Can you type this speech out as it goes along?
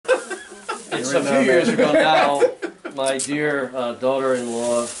It's a few years ago now. My dear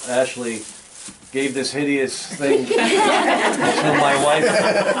daughter-in-law, Ashley, gave this hideous thing to my wife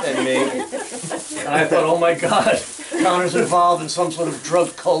and me. And I thought, oh my God, Connor's involved in some sort of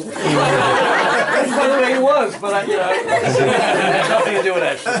drug cult. By the way, he was, but I, it had nothing to do with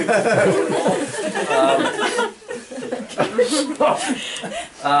Ashley.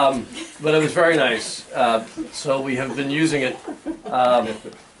 But it was very nice. So we have been using it,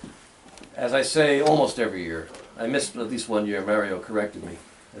 as I say, almost every year. I missed at least one year. Mario corrected me,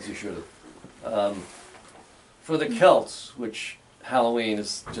 as he should have. For the Celts, which Halloween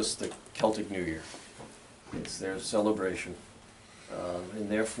is just the Celtic New Year. It's their celebration in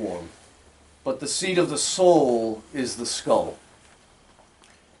their form. But the seat of the soul is the skull.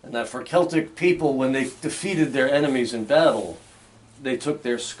 And that for Celtic people, when they defeated their enemies in battle, they took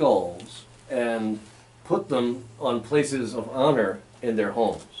their skulls and put them on places of honor in their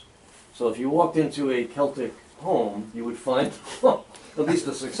homes. So if you walked into a Celtic home, you would find, well, at least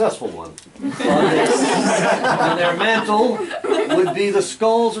a successful one, on their mantle would be the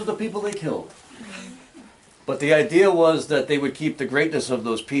skulls of the people they killed. But the idea was that they would keep the greatness of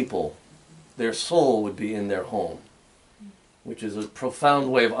those people. Their soul would be in their home, which is a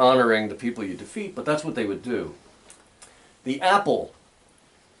profound way of honoring the people you defeat, but that's what they would do. The apple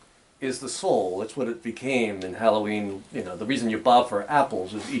is the soul. That's what it became in Halloween. You know, the reason you bob for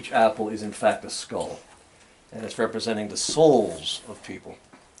apples is each apple is in fact a skull. And it's representing the souls of people.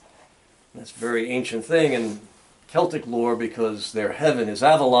 That's a very ancient thing in Celtic lore because their heaven is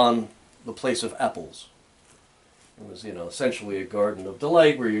Avalon, the place of apples. It was, you know, essentially a garden of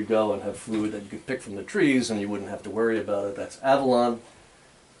delight where you'd go and have food that you could pick from the trees and you wouldn't have to worry about it. That's Avalon.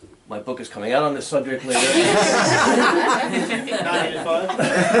 My book is coming out on this subject later.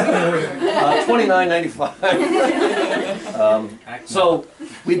 $29.95. So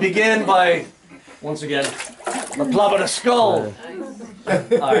we begin by, once again, the blob of the skull.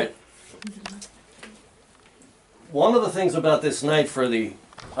 All right. One of the things about this night for the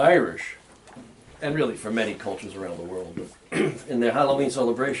Irish, and really for many cultures around the world, in their Halloween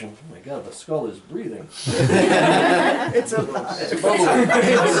celebration, oh my God, the skull is breathing. It's alive.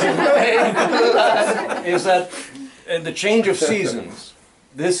 Is that in the change of seasons,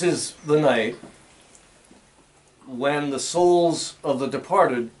 this is the night when the souls of the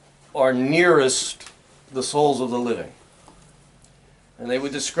departed are nearest the souls of the living. And they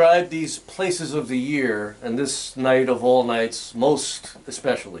would describe these places of the year, and this night of all nights, most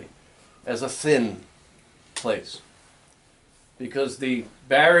especially, as a thin place. Because the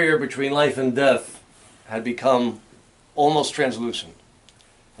barrier between life and death had become almost translucent.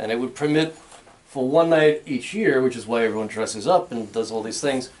 And it would permit for one night each year, which is why everyone dresses up and does all these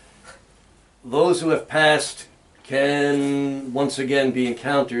things, those who have passed can once again be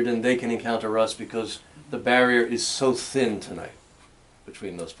encountered, and they can encounter us because the barrier is so thin tonight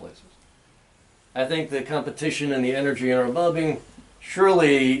between those places. I think the competition and the energy in our bobbing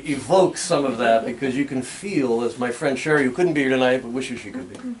surely evokes some of that, because you can feel, as my friend Sherry, who couldn't be here tonight but wishes she could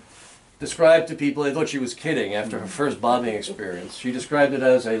be, described to people, they thought she was kidding after her first bobbing experience. She described it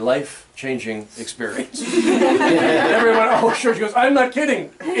as a life-changing experience. And everyone, oh sure, she goes, I'm not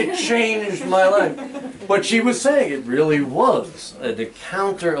kidding, it changed my life. But she was saying it really was an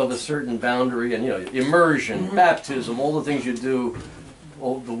encounter of a certain boundary, and you know, immersion, baptism, all the things you do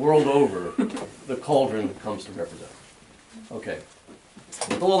the world over, the cauldron comes to represent. Okay.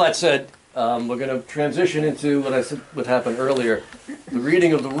 With all that said, we're going to transition into what I said would happen earlier, the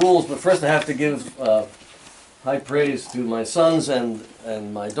reading of the rules. But first I have to give high praise to my sons and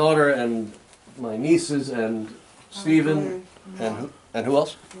my daughter and my nieces and Stephen and who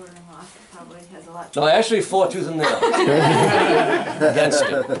else? Probably has a lot. No, I actually fought tooth and nail against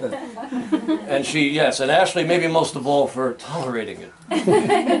it. And she, yes, and Ashley maybe most of all for tolerating it.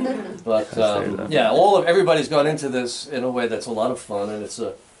 But yeah, everybody's gone into this in a way that's a lot of fun, and it's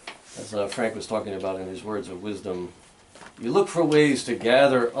as Frank was talking about in his words of wisdom, you look for ways to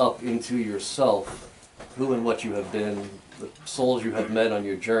gather up into yourself who and what you have been, the souls you have met on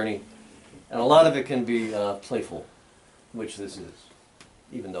your journey, and a lot of it can be playful, which this is,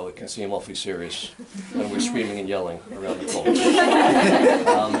 even though it can seem awfully serious when we're screaming and yelling around the cauldron.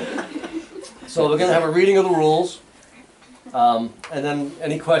 So we're going to have a reading of the rules, and then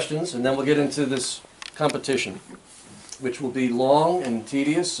any questions, and then we'll get into this competition, which will be long and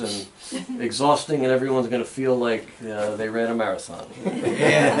tedious and exhausting, and everyone's going to feel like they ran a marathon.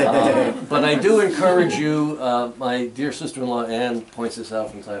 But I do encourage you, my dear sister-in-law Anne points this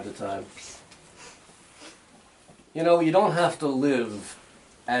out from time to time, you know, you don't have to live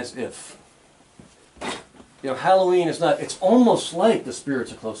as if. You know, Halloween is not, it's almost like the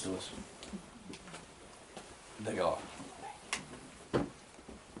spirits are close to us. They are. And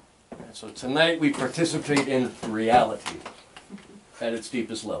so tonight we participate in reality at its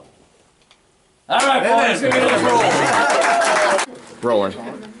deepest level. All right, boys, give me this roll. Rolling.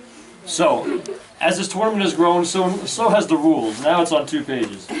 So, as this tournament has grown, so has the rules. Now it's on 2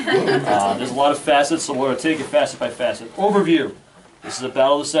 pages. There's a lot of facets, so we're going to take it facet by facet. Overview. This is a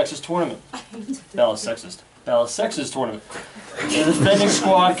Battle of the Sexes tournament. Battle of Sexist tournament. The defending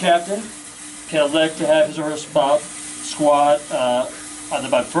squad captain can elect to have his or her squad either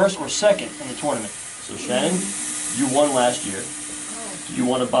by first or second in the tournament. So Shannon, you won last year. Do you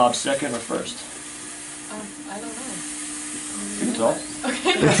want a Bob second or first? I don't know. You can talk.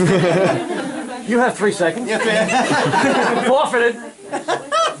 You have 3 seconds. Forfeited.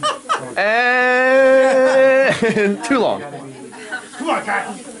 And too long. Come on,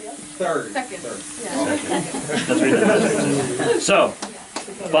 Kyle. Second. So,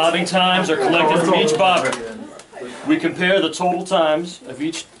 bobbing times are collected from each bobber. We compare the total times of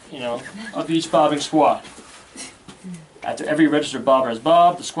each, of each bobbing squad. After every registered bobber has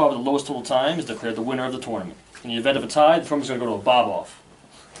bobbed, the squad with the lowest total time is declared the winner of the tournament. In the event of a tie, the tournament is going to go to a bob-off.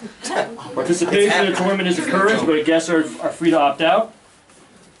 Participation in the tournament is encouraged, but guests are free to opt out.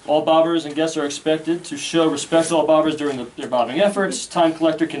 All bobbers and guests are expected to show respect to all bobbers during their bobbing efforts. Time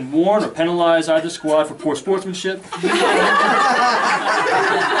collector can warn or penalize either squad for poor sportsmanship.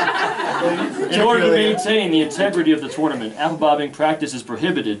 In order to maintain the integrity of the tournament, apple bobbing practice is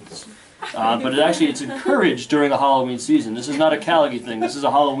prohibited, but it's encouraged during the Halloween season. This is not a Callagy thing. This is a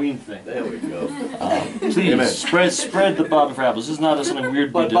Halloween thing. There we go. Please spread the bobbing for apples. This is not something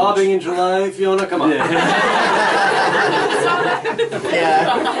weird. But bobbing in July, Fiona, come on.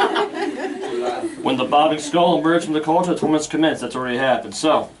 When the bobbing skull emerged from the cauldron, the tournament's commenced. That's already happened.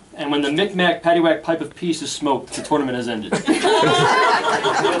 So, and when the Micmac Paddywhack pipe of peace is smoked, the tournament has ended.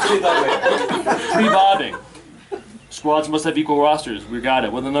 Pre-bobbing. Squads must have equal rosters. We got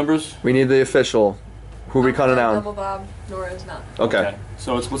it. What are the numbers? We need the official. Who are we counting down? Double Bob, Nora is not. Okay.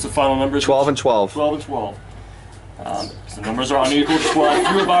 So what's the final numbers? 12 and 12. 12 and 12. So the numbers are unequal. The squad.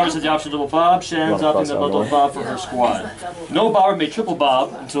 Fewer bobbers have the option of double bob. Shannon's opting the double bob for her squad. No bobber may triple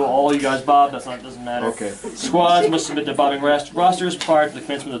bob until all you guys bob. Doesn't matter. Okay. Squads must submit their bobbing rosters prior to the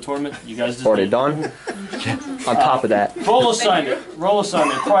commencement of the tournament. You guys just Already did. done. On top of that. Roll assignment. Roll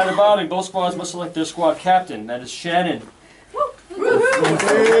assignment. Prior to bobbing, both squads must select their squad captain. That is Shannon. For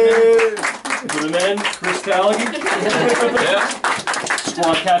the men, Chris Callagy.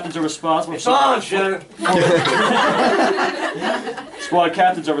 Squad captains are responsible. Shannon. Squad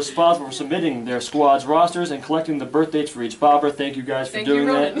captains are responsible for submitting their squad's rosters and collecting the birth dates for each bobber. Thank you guys for doing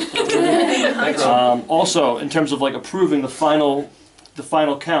that. Also, in terms of approving the final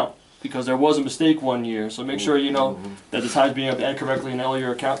count, because there was a mistake one year, so make sure you know that the time's being added correctly and all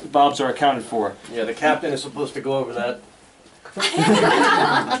your bobs are accounted for. Yeah, the captain is supposed to go over that.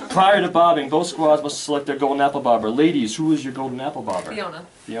 Prior to bobbing, both squads must select their golden apple bobber. Ladies, who is your golden apple bobber? Fiona.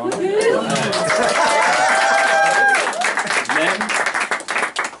 Fiona. Men.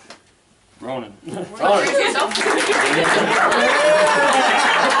 Ronan.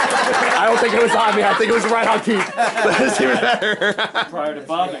 I don't think it was on me. I think it was right on Keith. It's even better. Prior to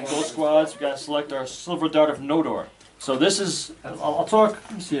bobbing, both squads, we've got to select our silver dart of Nodor. So this is, I'll talk,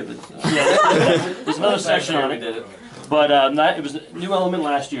 let me see if it's, there's another section on it. But it was a new element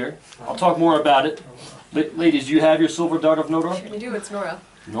last year. I'll talk more about it. Ladies, do you have your silver dart of Nodor? You do, it's Nora.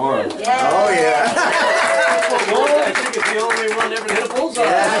 Nora. Yeah. Oh, yeah. Nora, I think it's the only one ever hit a bullseye.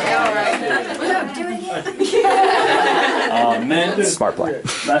 Men. Smart play.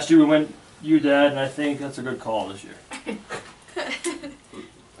 Last year we went you, Dad, and I think that's a good call this year.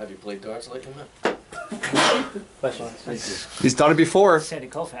 Have you played darts lately, man? He's done it before. Sandy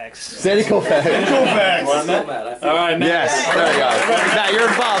Koufax. Sandy Koufax. All right, Matt. Yes, there you go. Now you're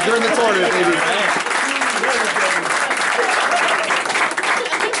involved. You're in the tournament, baby.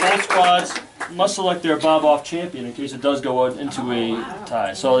 Both squads must select their bob-off champion in case it does go into a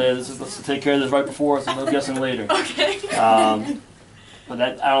tie. So let's take care of this right before, so no guessing later. Okay. But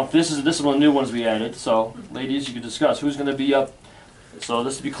this is one of the new ones we added. So, ladies, you can discuss who's going to be up. So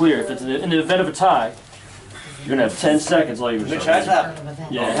just to be clear, if it's in the event of a tie, you're gonna have 10 seconds. All you Which has happened.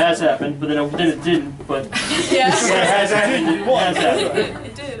 Yeah, it has happened, but then it didn't. But Yes. it has happened.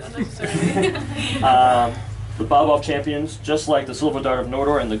 It did, unnecessarily. The bob-off champions, just like the silver dart of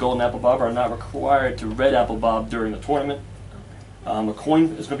Nodor and the golden apple bob, are not required to red apple bob during the tournament. A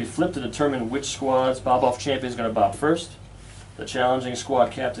coin is going to be flipped to determine which squad's bob-off champion is going to bob first. The challenging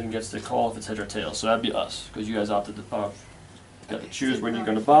squad captain gets the call if it's head or tail. So that'd be us, because you guys opted to bob. You got to choose when you're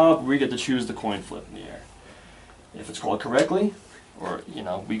going to bob. We get to choose the coin flip in the air. If it's called correctly, or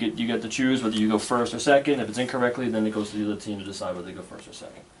you get to choose whether you go first or second. If it's incorrectly, then it goes to the other team to decide whether they go first or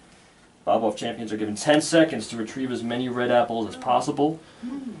second. Bob-off champions are given 10 seconds to retrieve as many red apples as possible.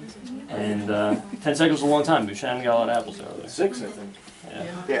 And 10 seconds is a long time. Shannon got a lot of apples earlier. 6, I think.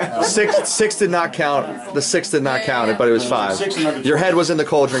 Yeah. Six did not count. The 6 did not count it, but it was 5. 6 and under Your head was in the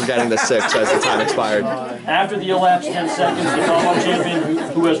cauldron getting the 6 as the time expired. After the elapsed 10 seconds, the Bob-off champion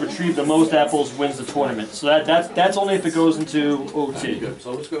who has retrieved the most apples wins the tournament. So that's only if it goes into OT. Good.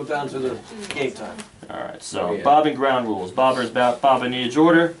 So let's go down to the game time. Alright, so bobbing ground rules. Bobber is bob in age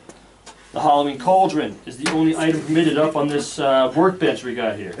order. The Halloween cauldron is the only item permitted up on this workbench we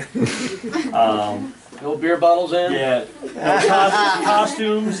got here. No beer bottles in? Yeah,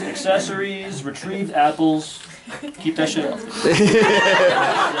 costumes, accessories, retrieved apples. Keep that shit off.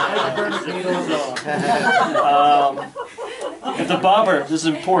 If the bobber, this is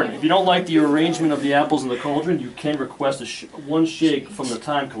important, if you don't like the arrangement of the apples in the cauldron, you can request one shake from the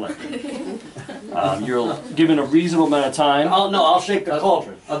time collector. You're given a reasonable amount of time. I'll shake the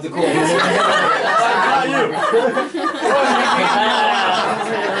cauldron. Of the cauldron.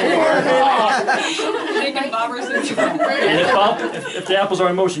 Making bobbers and And if the apples are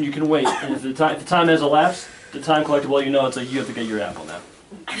in motion, you can wait. And if the time has elapsed, the time collector will let you know it's like you have to get your apple now.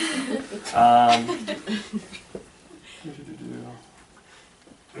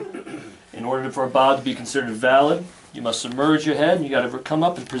 In order for a bob to be considered valid, you must submerge your head and you got to come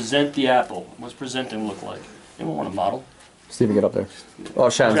up and present the apple. What's presenting look like? Anyone want a model? Steven, get up there. Oh,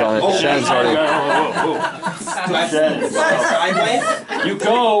 Shannon's on it. Shannon's already. Shannon. You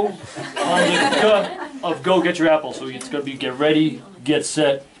go on the gut of go get your apple. So it's going to be get ready, get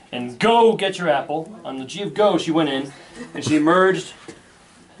set, and go get your apple. On the G of go, she went in and she emerged,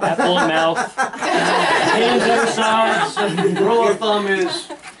 apple in mouth, hands at her sides. Rule of thumb is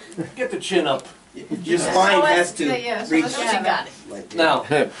get the chin up. Your spine has to reach. she got it. Now,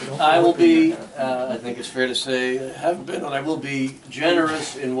 I will be, I think it's fair to say, I have been, and I will be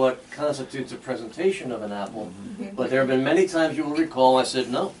generous in what constitutes a presentation of an apple. But there have been many times you will recall I said,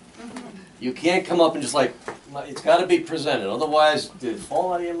 no, you can't come up and just like, it's got to be presented. Otherwise, did it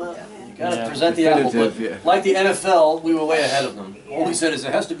fall out of your mouth? You got to present the apple. But like the NFL, we were way ahead of them. All we said is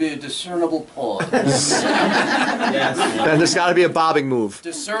there has to be a discernible pause. Yes. And there's got to be a bobbing move.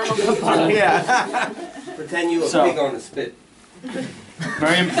 Discernible pause. Yeah. Pretend you were pig on the spit.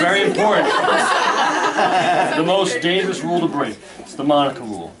 Very, very important. The most dangerous rule to break. It's the Monica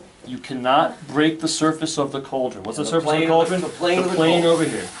rule. You cannot break the surface of the cauldron. What's the surface of the cauldron? The plane over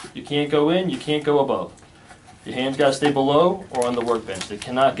here. You can't go in, you can't go above. Your hands got to stay below or on the workbench. They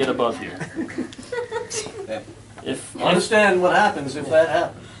cannot get above here. If Understand what happens if that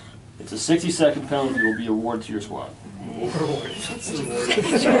happens. it's a 60-second penalty, will be awarded to your squad. Again,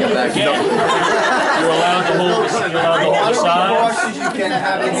 you're allowed to hold the sides. You can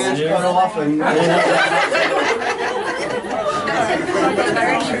have your hands cut off and.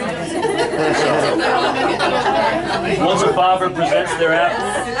 Once a bobber presents their apple,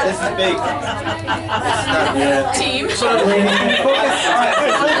 This is big. Team.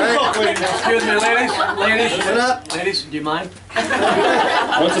 Excuse me, ladies. Ladies, do you mind?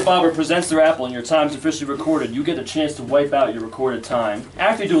 once a bobber presents their apple and your time's officially recorded, you get a chance to wipe out your recorded time.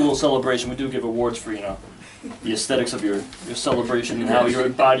 After you do a little celebration, we do give awards for, the aesthetics of your celebration and how you're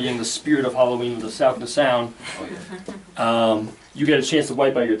embodying the spirit of Halloween with the sound. You get a chance to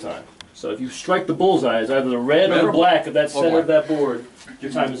wipe out your time. So if you strike the bullseye, it's either the red or the black of that center of that board,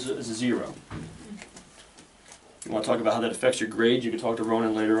 your time is a 0. You want to talk about how that affects your grade? You can talk to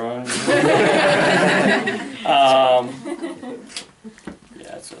Ronan later on. Yeah,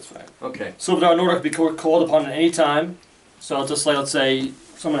 that's fine. Okay. Silver Dart order can be called upon at any time. So just like, let's say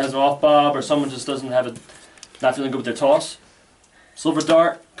someone has an off bob or someone just doesn't have not feeling good with their toss. Silver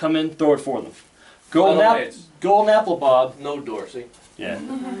Dart, come in, throw it for them. Golden Apple Bob. No Dorsey. Yeah.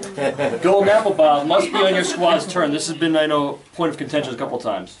 Golden Apple Bob must be on your squad's turn. This has been, I know, point of contention a couple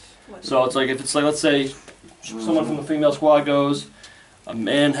times. So it's like, if it's like, let's say, someone from the female squad goes, a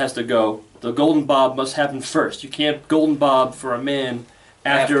man has to go. The Golden Bob must happen first. You can't Golden Bob for a man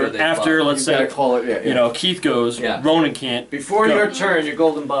after let's say, Call it, Keith goes, Yeah. Ronan can't. Before go. your turn, your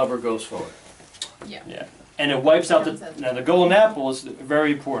golden bobber goes forward. Yeah. And it wipes out the Golden Apple is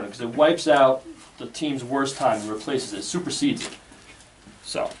very important because it wipes out the team's worst time and replaces it, supersedes it.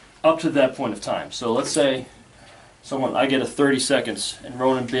 So, up to that point of time. So let's say I get a 30 seconds and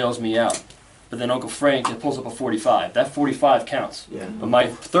Ronan bails me out. But then Uncle Frank pulls up a 45. That 45 counts. Yeah. But my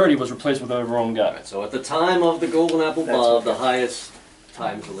 30 was replaced with whatever Ronan got. So at the time of the golden apple bob, the highest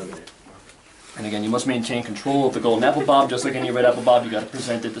time is eliminated. And again, you must maintain control of the Golden Apple Bob, just like any red apple bob. You got to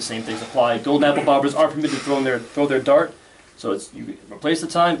present it. The same things apply. Golden Apple Bobbers are permitted to throw their dart So it's you replace the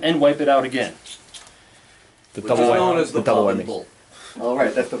time and wipe it out again. The Which is known as the double popping whammy. bull. All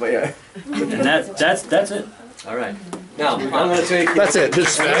right, that's the way. Yeah. And that's it. All right. Now, I'm going to take... That's it.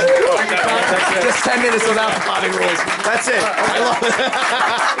 Just 10 minutes without the potting rules. That's it. I love it.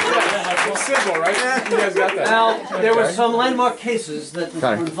 It's simple, right? You guys got that. Now, there were some landmark cases that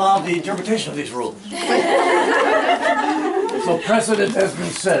Okay. involved the interpretation of these rules. So precedent has been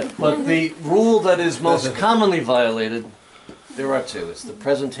set, but the rule that is most commonly violated, there are two. It's the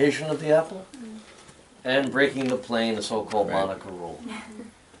presentation of the apple and breaking the plane, the so-called Monaco rule.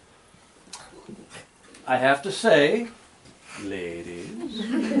 I have to say, ladies,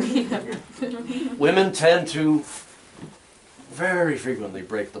 women tend to very frequently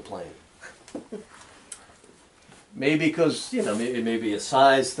break the plane. Maybe because, you know, it may be a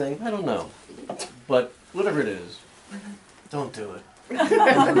size thing, I don't know. But whatever it is, don't do it.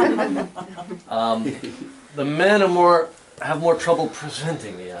 The men are have more trouble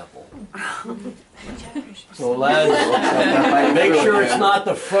presenting the apple. So lads, make sure it's not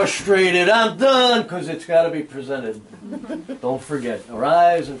the frustrated, I'm done, because it's got to be presented. Don't forget,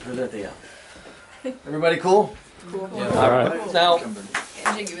 arise and present the apple. Everybody cool? Cool. All right. Now,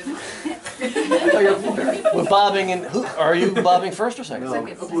 we're bobbing in. Are you bobbing first or second?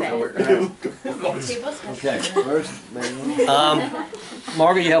 Okay. First,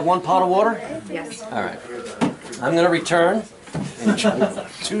 Margaret, you have one pot of water? Yes. All right. I'm going to return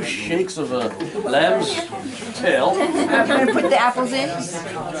 2 shakes of a lamb's tail. I'm going to put the apples in.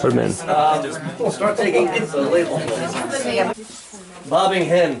 Put 'em in. Start taking the label. Bobbing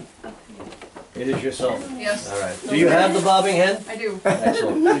hen. It is yourself. Yes. All right. Do you have the bobbing hen? I do.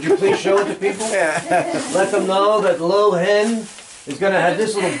 Excellent. Would you please show it to people? Let them know that low hen is going to have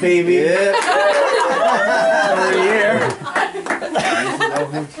this little baby over here.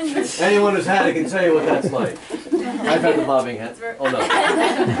 Anyone who's had it can tell you what that's like. I've had the bobbing hen. Oh no.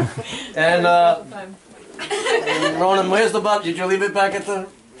 And Ronan, where's the bob? Did you leave it back at the?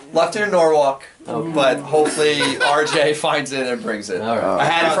 Left it in Norwalk, Okay. but hopefully RJ finds it and brings it. All right. I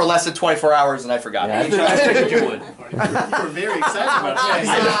had it for less than 24 hours and I forgot. Yeah, I figured you would. We're very excited about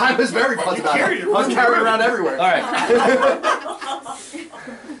that. I was very pumped about it. I was carried around everywhere. All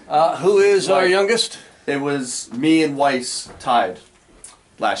right. Who is our youngest? It was me and Weiss tied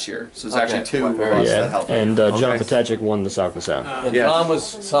last year, so it's actually 2 of us that helped. And John Patachik won the South and South, And John was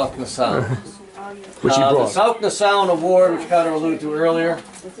South Nassau. which he The brought. South Nassau Award, which Connor alluded to earlier,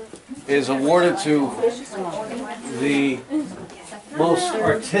 is awarded to the most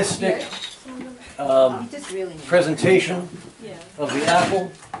artistic presentation of the apple.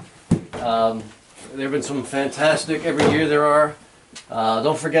 There have been some fantastic, every year there are.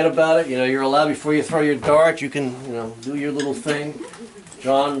 Don't forget about it. You know, you're allowed before you throw your dart, you can, you know, do your little thing.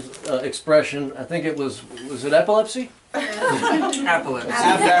 John's expression, I think it was it epilepsy?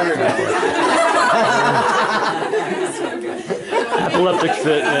 Epileptic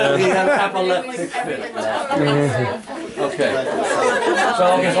fit, He yeah. had an epileptic fit. Okay. So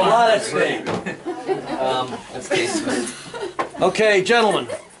there's a lot at stake. Okay, gentlemen.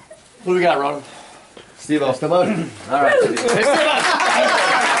 Who we got, Ron? Steve, I'll step out. All right.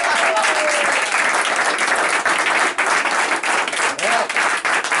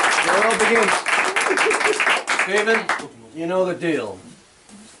 It all begins. David, you know the deal.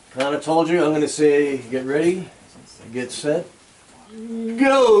 Kind of told you, I'm going to say, get ready, get set,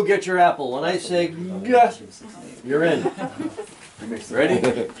 go get your apple. When I say go, you're in.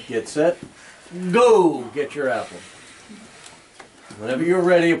 Ready, get set, go get your apple. Whenever you're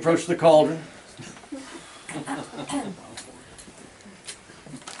ready, approach the cauldron.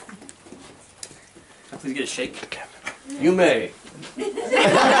 Please get a shake. You may.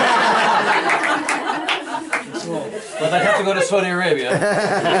 But I'd have to go to Saudi Arabia.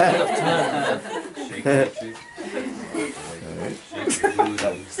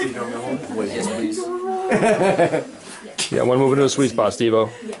 Yes, please. Yeah, one moving to a sweet spot, Steve-O.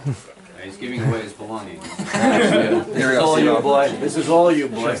 He's giving away his belongings. Here we This is go, all you, Steve-O. boy. This is all you,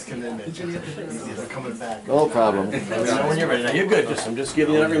 boy. No problem. When you're ready. Now you're good. I'm just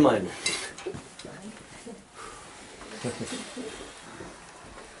giving you that reminder.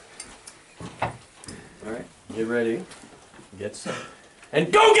 All right. Get ready. Get set.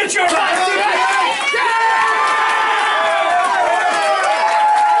 And go get your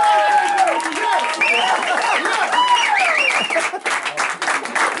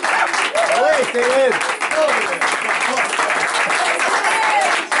Stay in.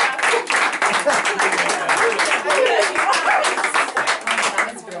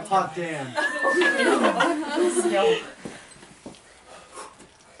 Hot damn.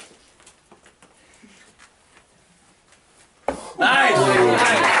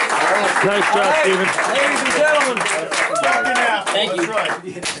 Nice job, Stephen. Ladies and gentlemen, Thank you.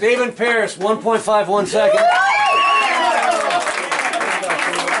 Stephen Pierce, 1.51 seconds.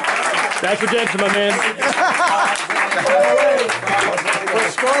 Back again to my man. For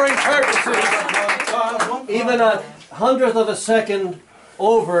scoring purposes, even a hundredth of a second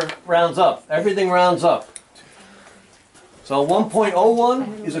over rounds up. Everything rounds up. So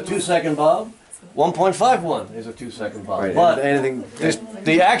 1.01 is a 2-second bob. 1.51 is a 2-second bob. Right, But anything.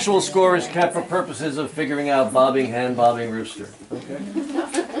 the actual score is kept for purposes of figuring out bobbing hen, bobbing rooster.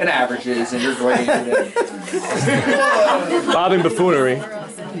 And averages and your grade. Bobbing buffoonery. All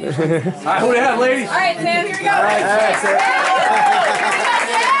right, who do you have, ladies? All right, Sam, here we go.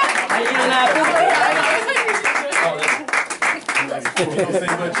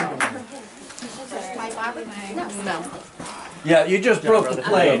 Yeah, you just broke the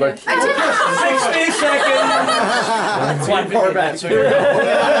plane. 60 seconds. One quarterback. All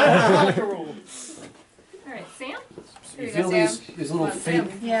right, Sam? You feel these little fake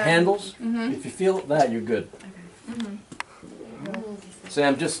handles? If you feel that, you're good.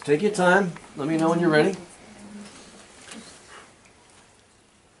 Sam, just take your time. Let me know when you're ready.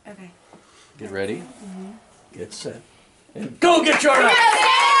 Okay. Get ready. Get set. And go get your knife!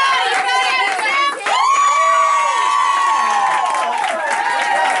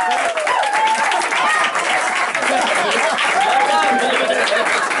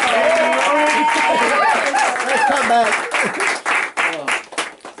 Come back.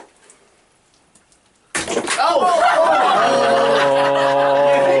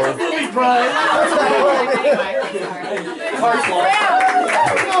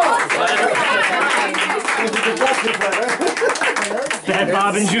 Bad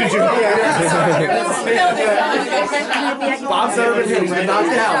Bob and Juju. Bob's over him. He's knocked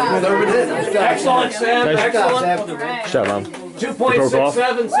out. He's over him. Excellent, Sam. Nice Excellent. Shut up, Mom. 2.67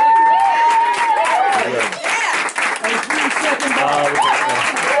 seconds. And 3-second ball.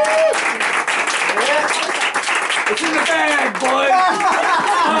 It's in the bag, boys.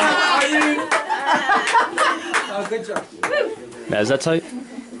 Oh, good job. Matt, is that tight?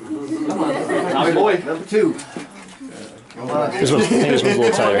 Tommy boy, number 2. I think this one's a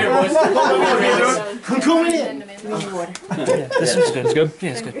little tighter. This one's good. It's good?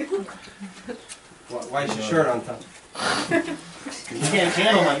 Yeah, it's good. Why is your shirt on top? You can't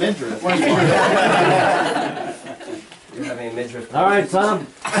handle my midriff. You're having a midriff. All right, Tom.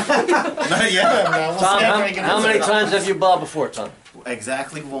 Tom, how many times have you bobbed before, Tom?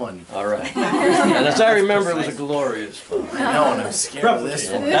 Exactly one. All right. And as I remember, it was a glorious bob. I know, and I'm scared of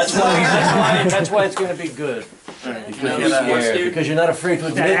this one. That's why it's going to be good. Because you're not afraid to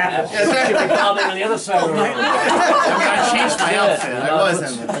admit you're bobbing on the other side of the room. I changed my outfit. I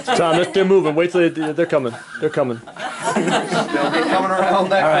wasn't. Tom, they're moving. Wait till they're coming. They're coming. They'll be coming around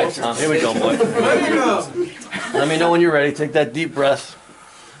that. All right, Tom, here we go, boy. Let me know when you're ready. Take that deep breath.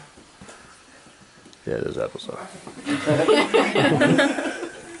 Yeah, there's episode.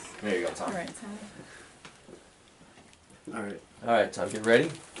 There you go, Tom. All right, Sam. All right. All right, Tom, get ready.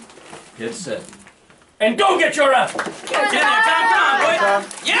 Get set. And go get your apple! Get in there, Tom, come on, boy!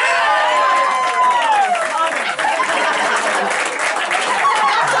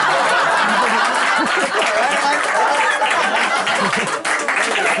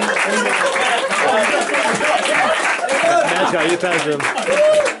 Matt's got you past him.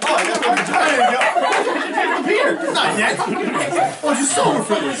 Not yet. Oh, just sober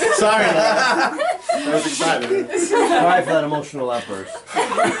for this. Sorry, lad. I was excited. Sorry for that emotional outburst.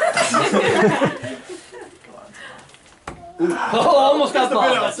 Oh, almost got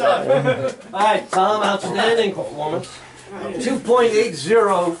bombed. All right, Tom, outstanding performance. 2.80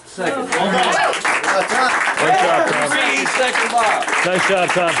 seconds. Nice job, Tom. 3-second bob. Nice job,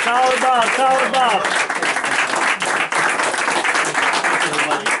 Tom. Solid Bob, solid Bob.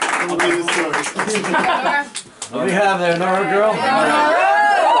 What do we have there, Nora girl?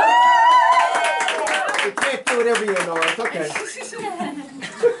 You can't do it every year, Nora. It's okay.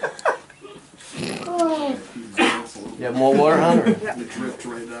 You have more water, Hunter? It dripped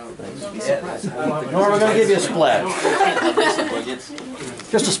right out. Nora, we're going to give you a splash.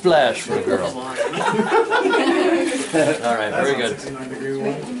 Just a splash for the girl. All right, very good.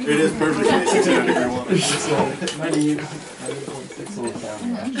 It is perfect. 69-degree water.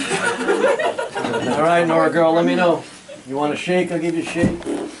 All right, Nora girl, let me know. You want a shake? I'll give you a shake.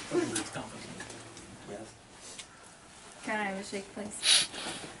 Can I have a shake, please?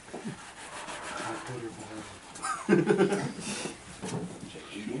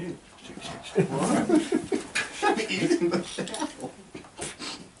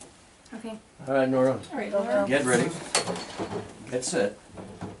 Okay. All right, Nora. All right, Get ready. Get set.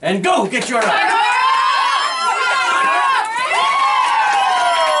 And go get your ride.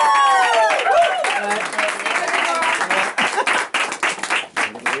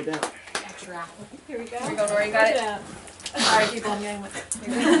 Here we go. Here we go, Dory. Got it. All right, people, I'm getting with it.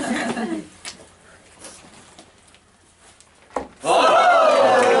 Here we go.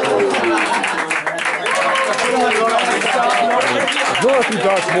 Laura can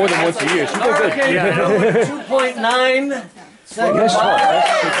dodge more than once a year. She does good. Okay, 2.9 seconds. Nice try.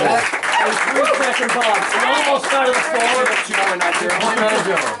 A 3-second Bob. We almost started the score, but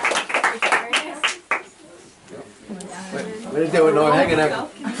 2.90. What are you doing, Norm? Hanging out.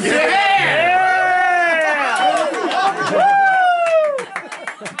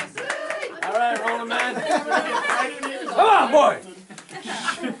 All right, Roland, man. Come on, boy.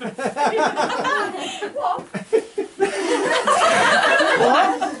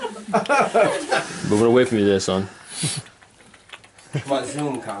 Moving away from you there, son. Come on,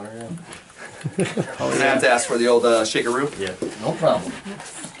 Zoom, Connor. I'm gonna have to ask for the old shakeroo. Yeah, no problem.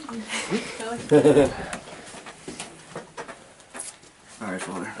 All right,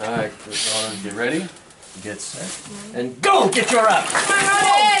 Father. All right, Roland, get ready, get set, and go get your up. Come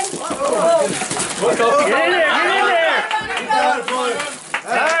on, Roland! Get in there! Get in there!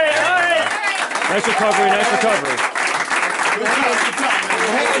 All right, all right. Nice recovery, nice recovery.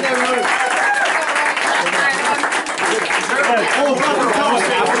 Hanging there, Ronan.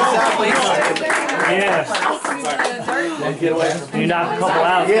 Yeah. Get away. You knocked a couple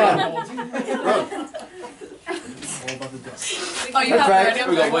out. Yeah. Oh, you That's have right. it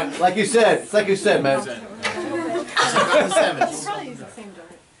We go, already? wait. Like you said. It's like you said, man.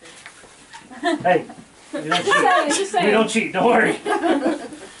 Hey, we don't cheat. We don't cheat, don't worry.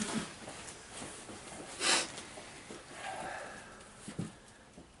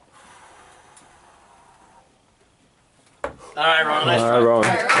 All right, Ron, nice All try. right, Rowan.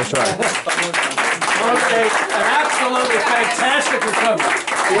 Nice try. Okay, an absolutely fantastic recovery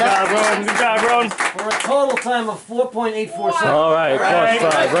Good job, Rowan. Good job, Rowan. for a total time of 4.84 seconds. All right,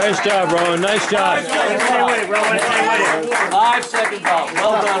 +5. Nice job, Rowan. Nice job. Stay with it, Rowan. Stay with it. 5-second Bob.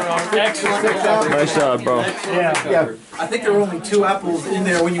 Well done, Ron. Excellent recovery. Nice job, bro. Excellent Yeah. recovery. I think there were only 2 apples in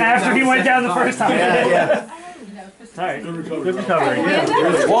there when you After he went down the first time. Yeah, yeah. All right, good recovery.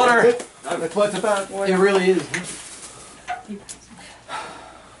 Yeah. Water. That's what it's about. It really is.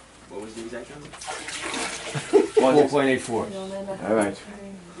 What was the exact number? 4.84. All right.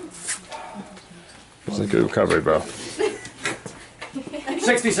 That's a good recovery, bro.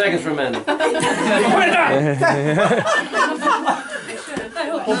 60 seconds remaining. Oh,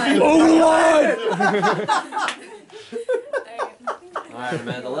 All right,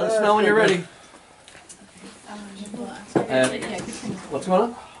 Amanda, let us know when you're ready. What's going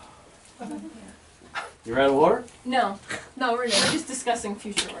on? You're out of water? No, no, we're good. We're just discussing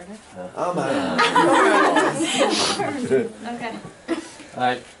future order. I'm out. Okay. All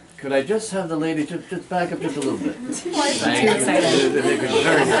right, could I just have the lady just back up just a little bit? Thank Too you. excited.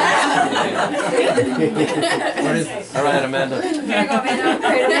 Very nice. All right, Amanda. Here you go, Amanda. Here, Amanda.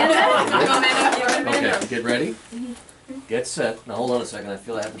 Here you go, Amanda. You go, Amanda. Okay, get ready. Get set. Now hold on a second. I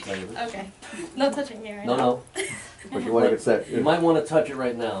feel I have to tell you this. Okay. No touching me right No, now. no. But you want to get set. You might want to touch it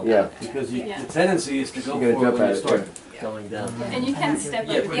right now. Yeah. Because the Yeah. tendency is to go You're for gonna it jump when at you it, start going down. And you can step up.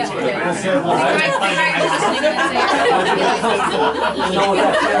 Yeah, All yeah. right. Know what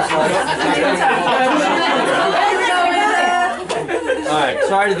that feels like. All right,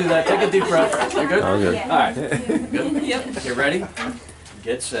 sorry to do that. Take a deep breath. You good? All good. All right. Good. Yep. Get ready.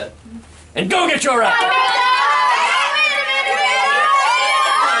 Get set. And go get your ride.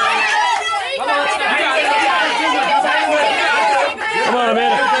 Come on,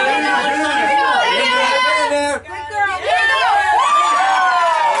 Amanda.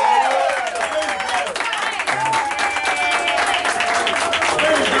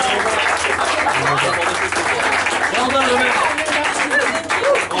 Well done, Amanda.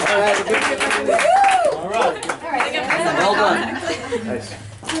 Well done. Nice.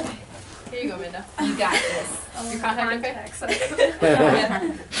 Here you go, Minda. You got this. Your contacts.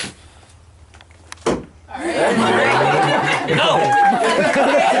 Alright. No.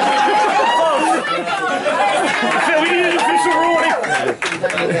 We need an official ruling.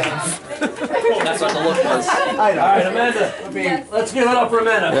 That's what the look was. I All know. right, Amanda. Let's give it up for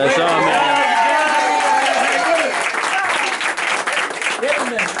Amanda. That's all, man.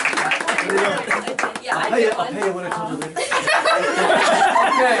 Yeah, I'll pay you when I told you later.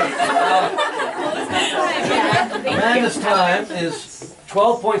 Okay. Amanda's time is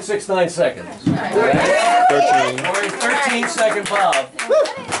 12.69 seconds. 13. Or a 13-second Bob.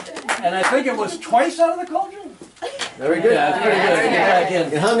 And I think it was twice out of the cauldron? Very good. That's pretty good. Get back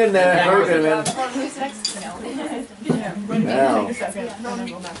in. You hung in there. Very good, man. Who's next? Now.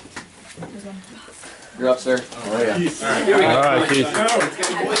 You're up, sir. Oh, yeah. All right, Keith.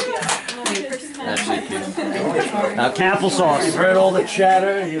 Actually, Keith. Applesauce. You've heard all the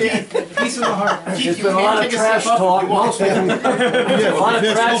chatter. Peace in the heart. There's been a lot of trash talk, mostly from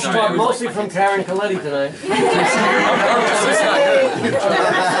mostly from Karen Callagy tonight.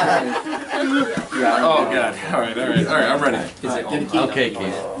 Oh, God. All right, I'm ready. Okay,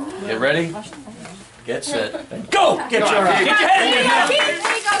 Keith. Get ready. Get set. Go! Get your head in your hand.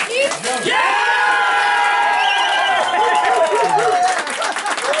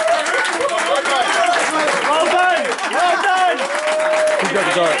 Well done! Well done! Who's got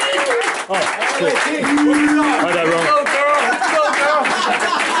the dart? Oh, shit. I got wrong.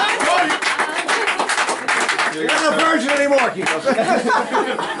 You're not a virgin anymore, Keith.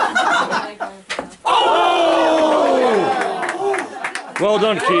 Well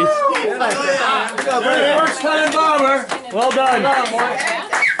done, Keith. First time barber. Well done.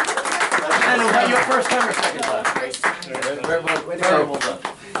 And was that your first time or second time? Very well done.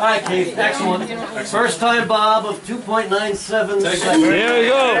 All right, Keith. Excellent. First time bob of 2.97 seconds. There we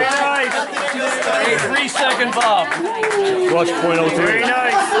go. Nice. A 3-second bob. Watch .03. Very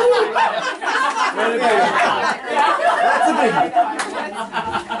nice.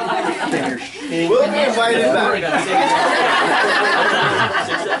 We'll be invited back.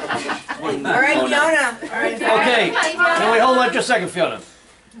 All right, Fiona. Okay. Can we hold on just a second, Fiona?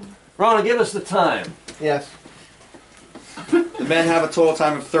 Rona, give us the time. Yes. The men have a total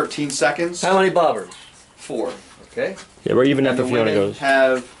time of 13 seconds. How many bobbers? 4. Okay. Yeah, we're even And after the Fiona women goes.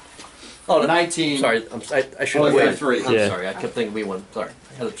 have Oh, 19. Sorry, I should Oh, have yeah, waited. 3. I'm Yeah. sorry, I kept thinking we won. Sorry,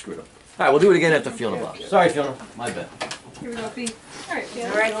 I had it screwed up. All right, we'll do it again after Fiona Bob. Sorry, Fiona, my bad. Here we go, Pete. All right, Fiona.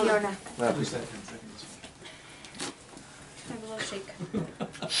 All right, Fiona. Have a little shake.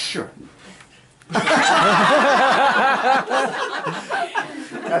 Sure.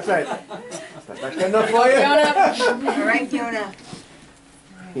 That's right. That's good enough for you? Fiona. All right, Fiona.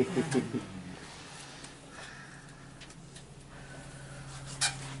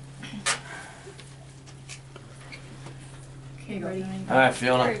 Okay, ready? All right,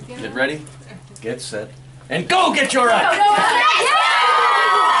 Fiona, get ready, get set, and go get your eye.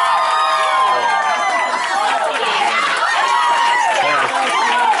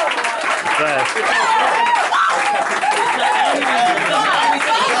 Fast.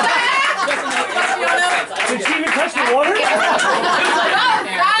 Did she even touch the water?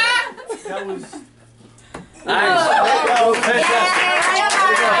 Nice.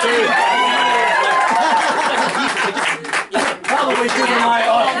 Probably due to my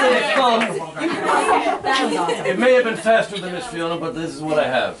authentic thumb. It may have been faster than Miss Fiona, but this is what I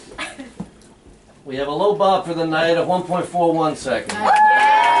have. We have a low bob for the night of 1.41 seconds.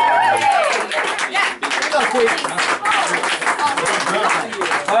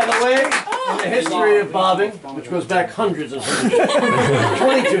 By the way, in the history of bobbing, which goes back hundreds and hundreds,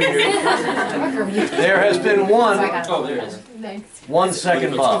 22 years, there has been one 1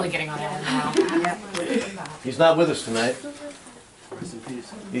 second bob. He's not with us tonight.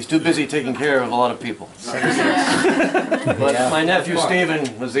 He's too busy taking care of a lot of people. But my nephew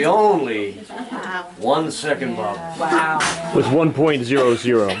Stephen was the only 1 second bob. With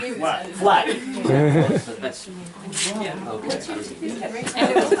 1.00. Flat.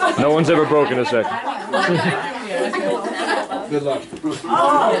 No one's ever broken a second. Good luck.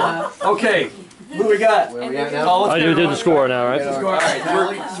 Okay, who we got? Where are we at now? Oh, I did the score now, right?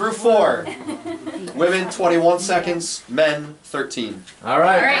 Alright, through 4. Women 21 seconds, men 13. all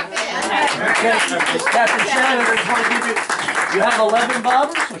right. Okay. Captain Shannon, I just want to give you have 11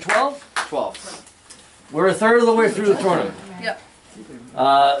 bobbers or 12? 12. We're a third of the way through the tournament. Yep.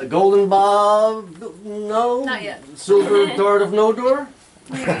 Golden bob, no? Not yet. Silver dart of no door?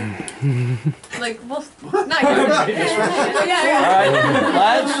 Like, well, not yet. Yeah, All right,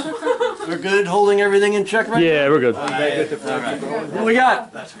 lads, we're good holding everything in check right Yeah, we're good. now? Who we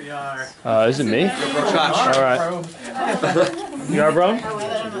got? Is it me? All right. You are, bro?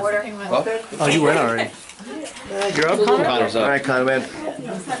 Oh, you went already. You're up, Connor? Connor's All up. right, Connor, man.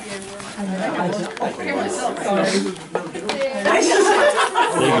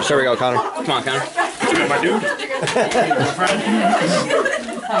 There we go, Connor. Come on, Connor. My dude. Just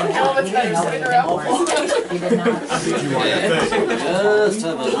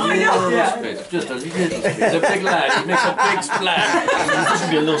have a little space. Just a little space. He's a big lad. He makes a big splash. This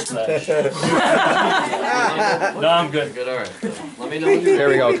should be a little splash. No, I'm good. Good, all right. Let me know when you're There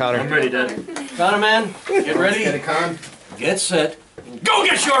we go, Connor. I'm ready, Dad. Connor, man, get ready. Get set. Go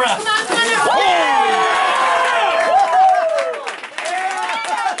get your ass!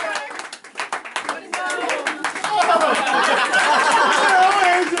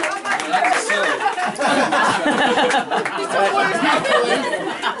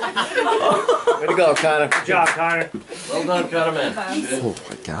 Way to go, Connor. Good job, Connor. Well done, Connor, man. Oh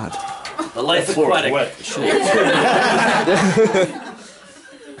my God. The life aquatic. Wet.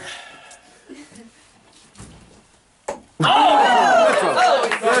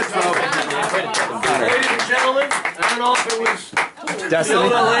 Ladies and gentlemen, I don't know if it was Destiny.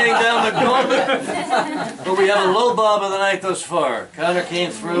 Yoda laying down the gauntlet, but we have a low bob of the night thus far. Connor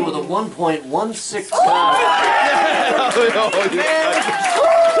came through with a 1.16 bob.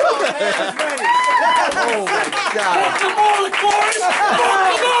 Oh my God.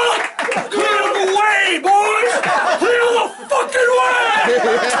 Clear the way, boys! Clear the fucking way!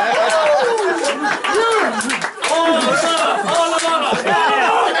 All the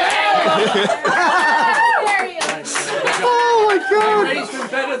Oh my God. Ray's been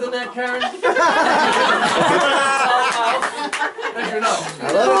better than that, Karen. As you know.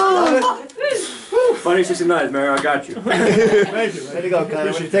 Funny 69, man. I got you. Thank you. Way to go,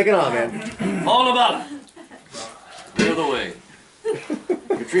 Connor. What you taking on, man? All about it. Clear the way.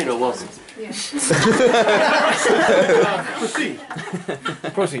 Katrina, welcome. Proceed.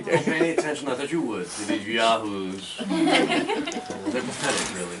 Proceed. Don't pay any attention, not that you would, to these yahoos. They're pathetic,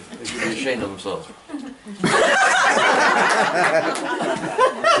 really. They should be ashamed of themselves.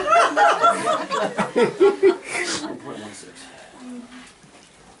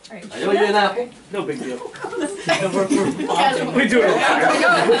 I owe you an apple. No big deal. We do it.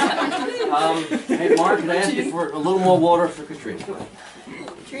 Hey, Mark, can I ask you for a little more water for Katrina?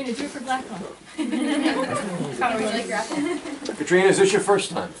 Katrina, do it for black one. Connor, would you like your apple? Katrina, is this your first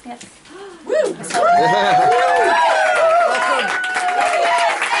time? Yes. Woo!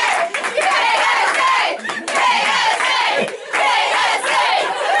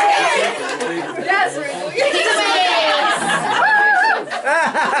 Yes,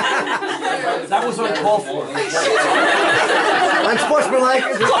 That was uncalled for. Unsportsmanlike.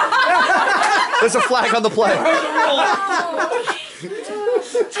 There's a flag on the play. All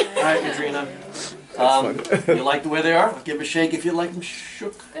right, Katrina. You like the way they are? I'll give them a shake if you like them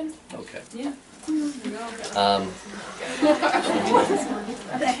shook. Okay. Yeah.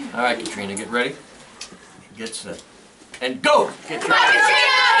 All right, Katrina, get ready. Get set. And go! Get your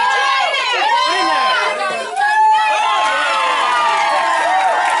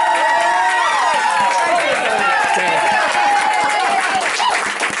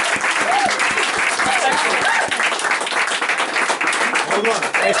Hold on.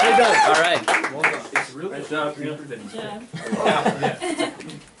 Nicely done. All right. Nice job, Katrina.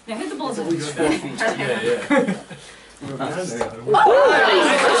 Yeah, hit the bullseye.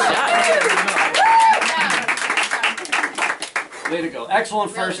 way to go.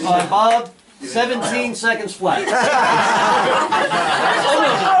 Excellent first time, Bob. 17 seconds flat.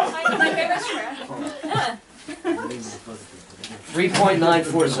 My favorite square.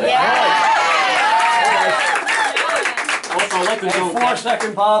 3.94 seconds. Also, I'd like to know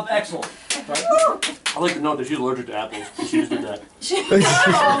 4-second, Bob. Excellent. I'd like to note that she's allergic to apples. She just did that.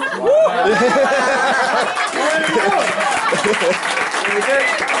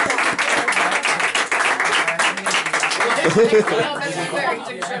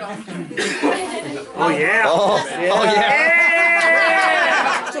 Oh, yeah. Oh yeah.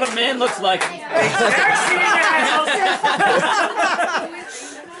 That's what a man looks like.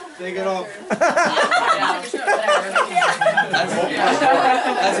 Take it off.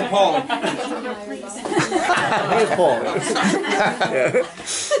 That's appalling. Here's Paul.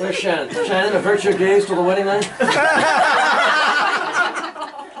 Where's Shannon? Shannon, avert your gaze till the wedding night.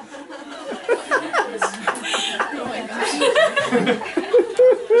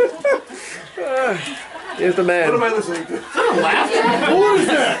 Here's the man. What am I listening to? Who is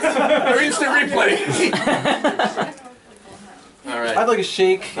that? Instant replay. All right. I'd like a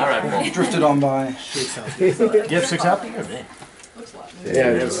shake. All right, Paul. Drifted on by. You have 6 apples?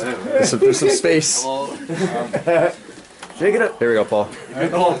 Yeah, there's some space. Hello. Shake it up. Here we go, Paul.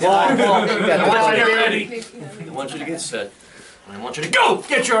 Paul, I want you to get ready. I want you to get set. And I want you to go.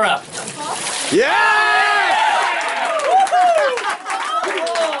 Get your apple. Yeah!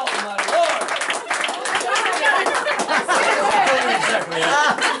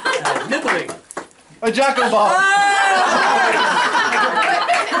 Nibbling. A Jocko ball. Yeah.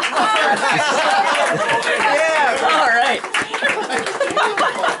 All right.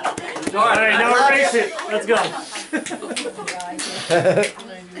 All right, Now erase it. Let's go.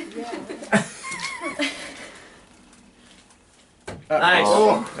 Nice.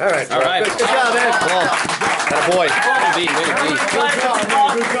 All right. All right. Good job, man. Paul. That boy.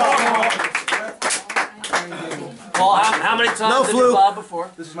 Paul, how many times No did fluke. you bob before?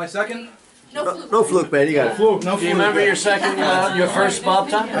 This is my second. No fluke, man. You got it. No Do you remember your second, your first Bob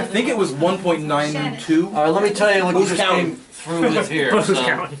time? I think it was 1.92. All right, let me tell you what you just came through with here. Who's So,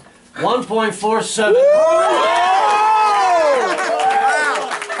 counting? 1.47.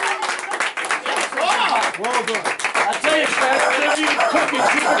 Well done. I tell you, Shannon, whenever you cook, you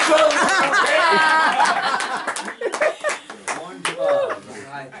keep it going.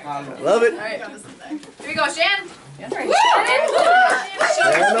 Love it. Alright, here we go, Shan. That's right. Show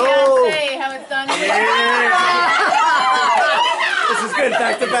Yeah, your no. fiance how it's done. This is good.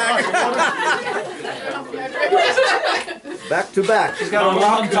 Back to back. Back to back. He's got a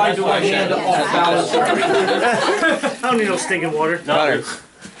rock tied to a hand off balance. I don't need no stinking water. Connor.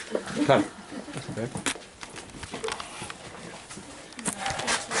 Come.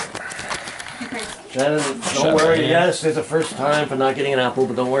 Shannon, don't worry. Yes, it's the first time for not getting an apple,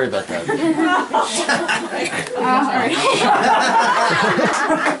 but don't worry about that.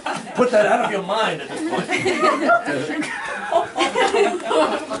 Put that out of your mind at this point.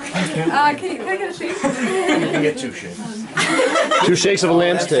 Can I get a shake? You can get 2 shakes. 2 shakes of a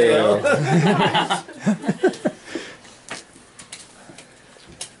lamb's tail.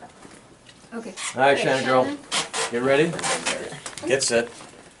 Okay. All right, Shannon girl, get ready, get set,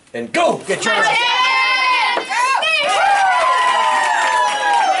 and go! Get your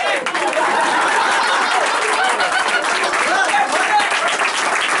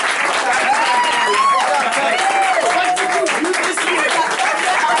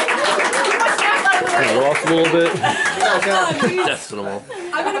Off a little bit. death to them all.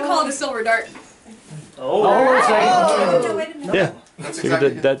 I'm gonna call it a silver dart. Hold on a second. Yeah. That's You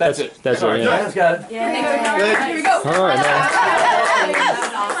could do- that's it. That's right. Yeah. Shannon's got it. Here we go. All right, man.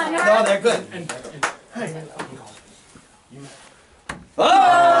 No, they're good.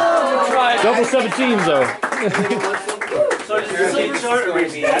 Oh! Try it. Double 17s though.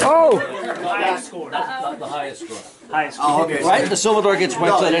 Oh! The highest score. Oh, okay. Right? The silver door gets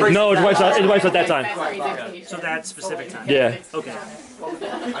wiped out. No, it wipes out. It wipes out that time. So that specific time. Yeah. Okay. All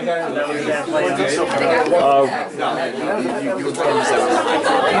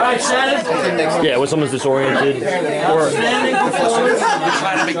right, Shannon. Yeah. When someone's disoriented. Outstanding performance.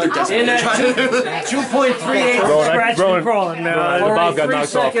 In at 2.38. Scratching and crawling, man. The Bob got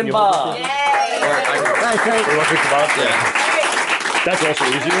knocked off. Second Bob. You want to pick the Bob? Yeah. That's also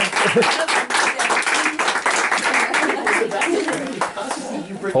easier.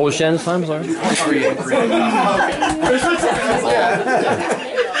 What was Shannon's time, sorry?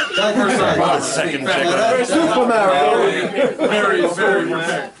 Second check. Super Mario. Very, very. I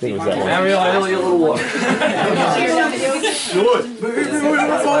think it was that one. Mario, I owe you a little water. I'm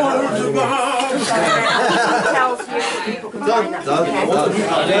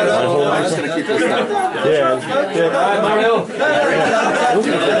just gonna keep this down. Yeah. All right, Mario.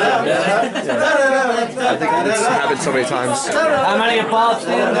 I think it's happened so many times. How many of Bob's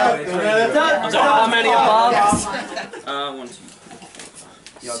stand up? How many of Bob's? 1,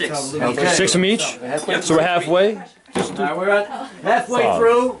 2, 6. Okay. 6 from each. So we're halfway. All right, we're at halfway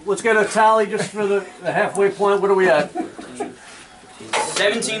through. Let's get a tally just for the halfway point. What are we at?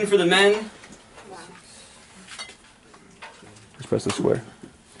 17 for the men. Let's press the square.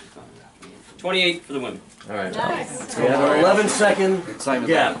 28 for the women. All right. We have an 11-second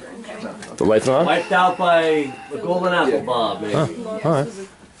gap. The lights on? Wiped out by the golden apple Bob, maybe. All right.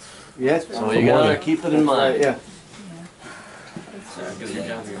 Yes. So you gotta keep it in mind. Yeah.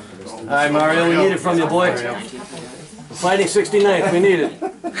 All right, Mario, we need it from you, boy. The Fighting 69th, we need it.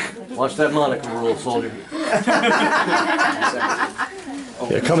 Watch that Monica rule, soldier.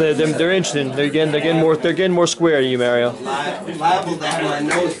 Yeah, come they're inching. They're getting more square than you, Mario. Liable to have my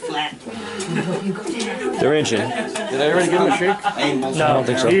nose flat. They're inching. Did I already give him a shake? I don't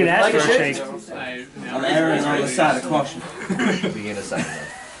think so. You didn't ask for a shake. I'm erring on the side of caution.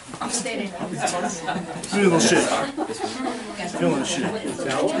 Do a little shit. Feeling the shit.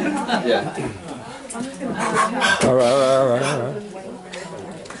 Yeah. All right.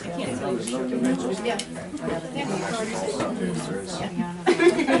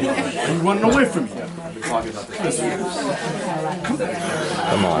 You're running away from me.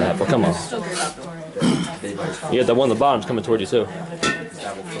 Come on, Apple. Come on. You got that one at the bottom's coming toward you too.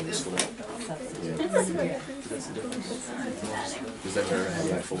 Is that better? Have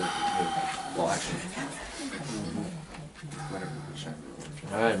that fully? Well, actually.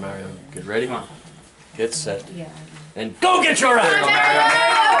 All right, Mario, get ready. Get set. And go get your ass!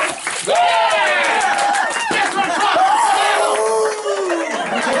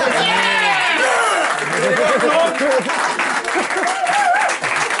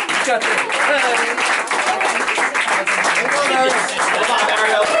 Got this.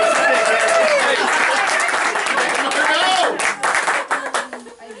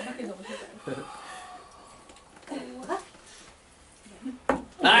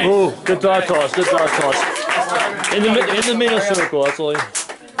 Nice. Ooh, good dart toss, good dart toss. In the middle circle, that's all. It's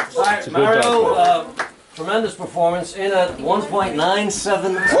a good dart toss. Mario, tremendous performance in at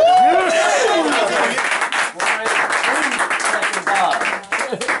 1.97.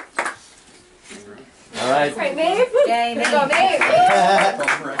 All right. Right, Maeve? Yay, Maeve. Go, Maeve.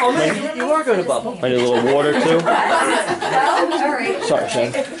 Oh, man, you are going to bubble. I need a little water too. All right. Sorry,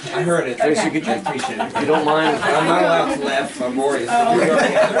 Shane. I heard it. Tracy, could you, if you don't mind? I'm not allowed to laugh. I'm worried. Go, Maeve.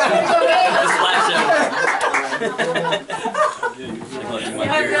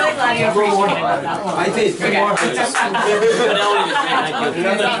 I'm really glad you appreciate it. I did. Good more.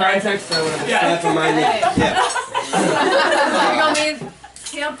 Another context I would have slapped on my knee. Yeah. You go, Maeve.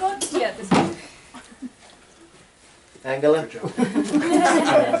 Tampa? Yeah, this one. Angela?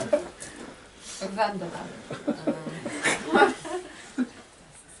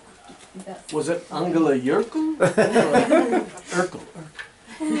 Was it Angela Yerkel? Urkel.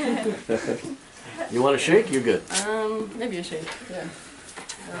 You want a shake? You're good. Maybe a shake, yeah.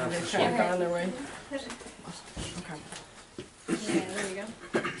 They're trying to go on their way. Yeah, there you go.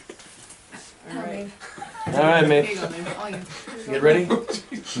 All right. All right, Here you mate. go, Maeve. Oh, you. Get ready?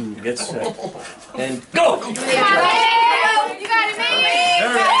 Get set. And go! You got it, Maeve.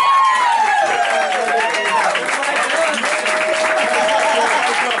 But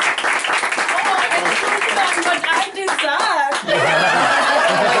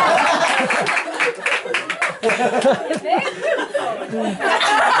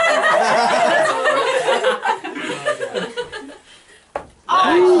I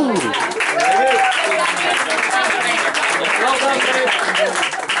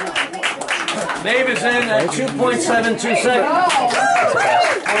Maeve is in at 2.72 seconds.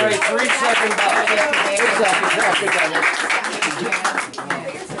 For a 3-second box.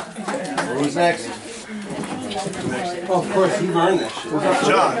 Who's next? Oh, of course, he earned that shit.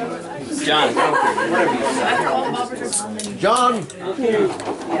 John. John.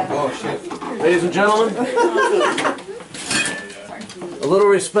 Oh, shit. Ladies and gentlemen, a little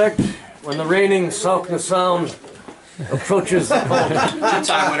respect when the reigning Salkna Sound approaches the podium.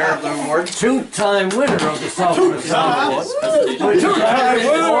 Two-time winner of the award. Two-time winner of the Salkna Sound Award. Two-time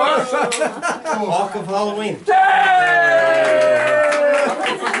winner! Walk of Halloween.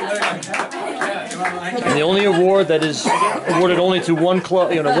 And the only award that is awarded only to one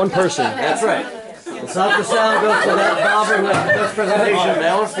club, one person. That's right. The Salkna Sound goes to that bobber who has the best presentation,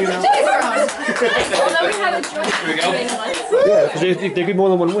 male or female. Yeah, because they could more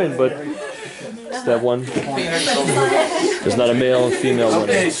than one win, but it's that one. There's not a male and female winner.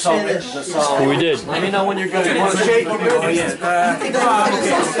 Okay, Salkna, the song. But we did. Let me know when you're good. You want to shake? Oh, yeah. All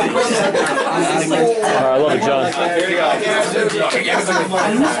right, I love it, John.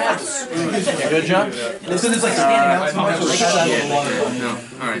 You good, John? This is like standing out so much.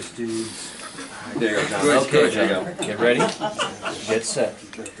 There you go, John. Okay, John. Get ready. Get set.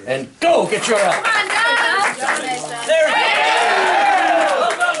 And go! Get your out. There it is!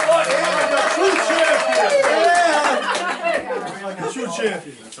 True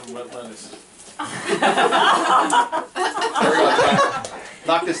champion. There we go, John.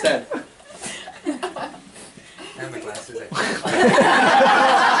 Knock this dead.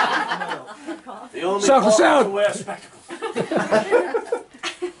 The only Salkna Sound. to wear spectacles.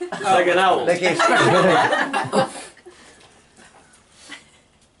 Like an owl. They gave spectacles.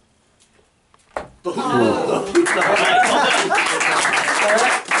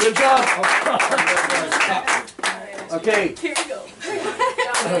 Good job. Okay, Here you go.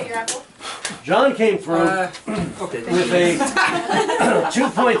 Your apple. John came through with a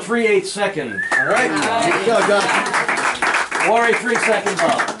 2.38 second. All right. Good job, John. Or a 3-second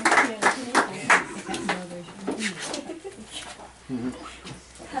bob.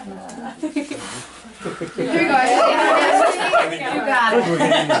 Here you go. You got it.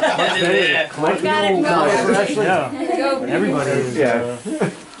 Everybody is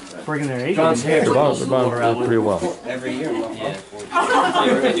bringing their A. John's hands are They're bound pretty well. Every year. Well,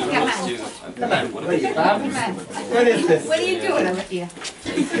 What is this? What are you doing? I'm with you.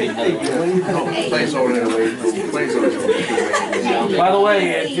 Plays over there. Plays over there. By the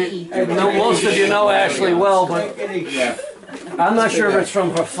way, most of you know Ashley well, but I'm not sure if it's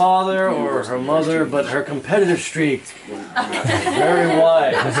from her father or her mother, but her competitive streak very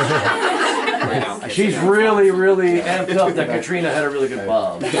wide. She's really amped up that Katrina had a really good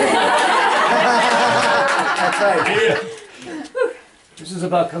bob. That's right. This is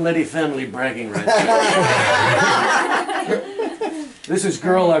about Callagy family bragging right now. This is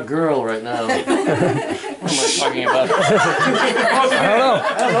girl or girl right now. What am I talking about? I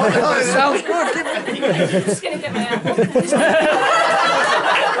don't know. It sounds good. Just gonna get my apple.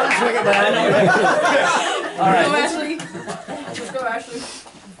 All right. Go, Ashley. Let's go, Ashley.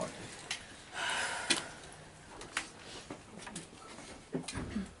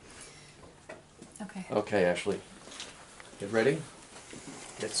 Okay. Okay, Ashley. Get ready.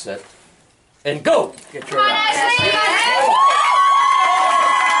 Get set. And go! Get your I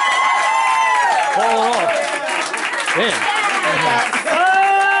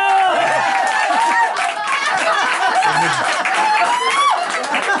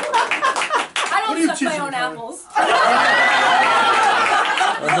don't suck my own apples.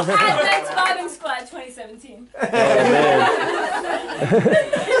 That's Bobbing Squad 2017.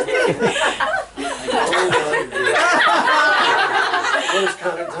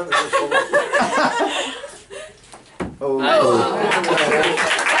 Oh, man.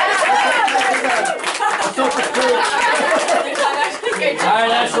 All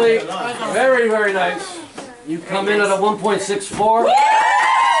right, Ashley. Very, very nice. You come in at a 1.64.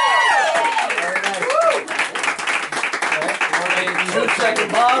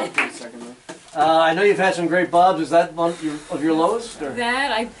 Second bob. I know you've had some great bobs. Is that one of your lowest? Or?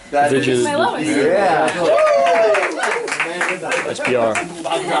 That is my lowest. Yeah. Nice PR.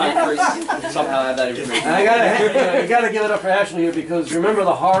 Somehow have that information. And you gotta give it up for Ashley here because remember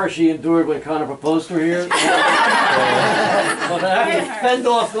the horror she endured when Connor proposed to her here? So to have to fend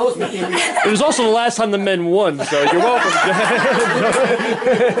off those people. It was also the last time the men won, so you're welcome.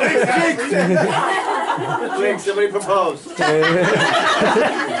 Jinx, somebody proposed.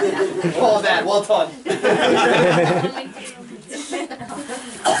 Oh, Dad, well done.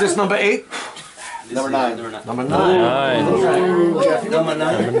 Is this number 8? Number 9. Number 9. Number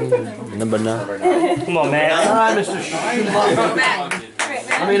 9. Number 9. Come on, man. All right, Mr. Schumacher.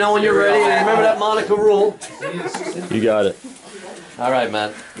 Let me know when you're ready. And remember that Monica rule. You got it. All right,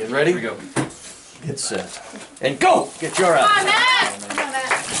 Matt. Get ready. Here we go. Get set. And go! Get your out. Come on, Matt.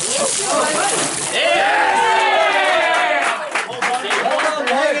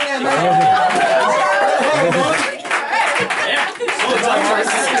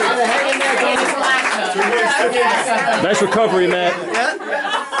 Nice recovery, Matt.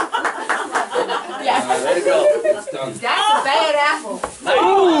 There you go. That's a bad apple.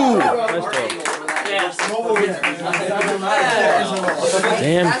 Ooh!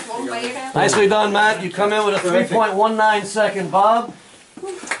 Damn. Nicely done, Matt. You come in with a 3.19 second bob.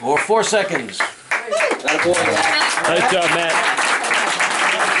 Or 4 seconds. Nice job, Matt.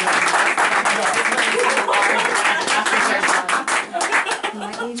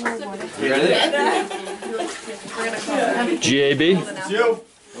 You ready? GAB. It's you.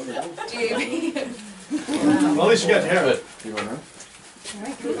 Well, at least you got to hear it.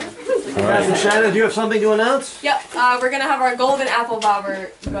 Captain Shannon, do you have something to announce? Yep, we're gonna have our golden apple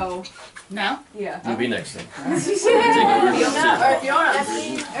bobber go. No? Yeah. You be next then. Fiona.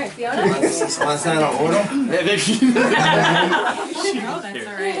 Alright, Fiona. Last night on order. No, that's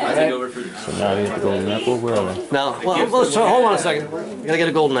alright. I take over for. So now we have the golden apple. Where are we? Now, well, hold on a second. You gotta get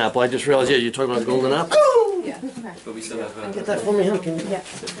a golden apple. I just realized, yeah, you're talking about golden apple. But we still have. Get that for me, huh? Can you?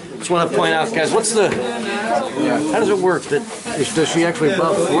 Just want to point out, guys, what's the? How does it work? Does she actually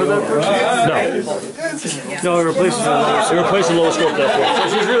bob for that person? No, it replaces the lowest. It replaces the lowest score therefore. So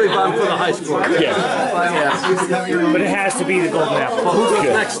she's really bobbing for the high score. Yeah. But it has to be the golden apple. Well, who goes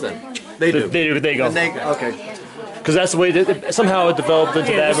next then? They do. They go. Okay. Because that's the way that somehow it developed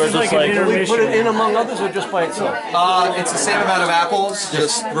into that where it's just like. Do we put it in among others or just by itself? It's the same amount of apples,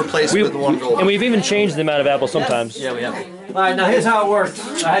 just replaced with one gold. And we've even changed the amount of apples sometimes. Yeah, we have. All right, now here's how it works.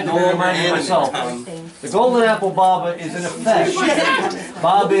 I had to remind myself. The golden apple bobber is in effect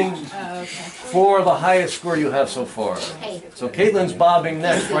bobbing for the highest score you have so far. So Caitlin's bobbing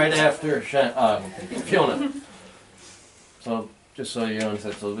next, right after Fiona. So just so you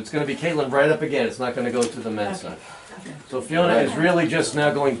understand, so it's going to be Caitlin right up again. It's not going to go to the men's side. So Fiona is really just now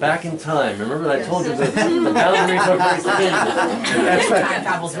going back in time. Remember I told you that the boundaries are very thin.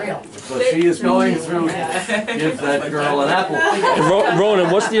 Apple's real. So she is going through, give that girl an apple. And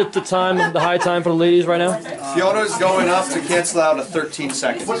Ronan, what's the time, the high time for the ladies right now? Fiona's going up to cancel out at 13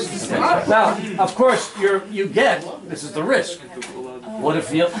 seconds. Now, of course, you get, this is the risk. What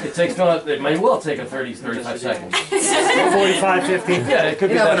if it takes, it may well take a 30, 35 seconds. 45, 50. Yeah, it could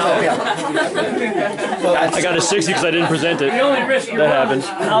be that. I got a 60 because I didn't present it. The only risk you That run happens. is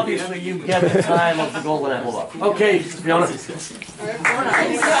obviously you get the time of the golden apple up. Okay, Fiona.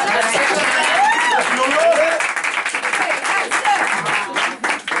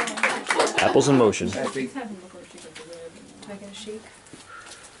 Apples in motion. Can I get a shake?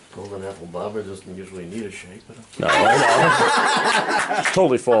 Golden apple bobber doesn't usually need a shake, but No, I know.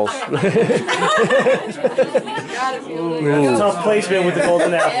 Totally false. Tough placement with the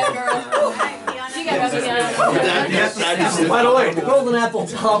golden apple. by the way, the golden apple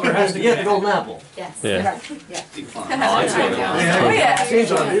bobber has to get the golden apple. Yes. Yeah. Oh, yeah.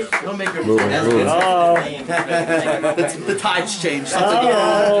 Change on it. Don't make her The tides changed.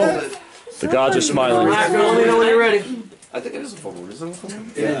 The gods are smiling. Let me know when you're ready. I think it is a full moon. Is it a full moon?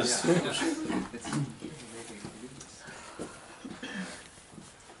 It is.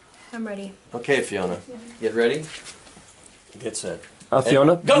 I'm ready. Okay, Fiona. Get ready. Get set.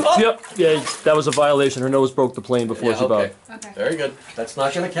 Fiona? Go up! Yep. Yeah, that was a violation. Her nose broke the plane before she bowed. Okay. Very good. That's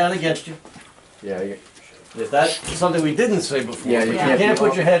not going to count against you. Yeah. If that's something we didn't say before, Yeah, but you you can't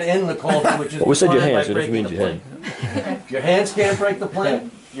put your head in the cauldron, which is Well, we said your defined by hands, it doesn't breaking mean the your plane. If your hands can't break the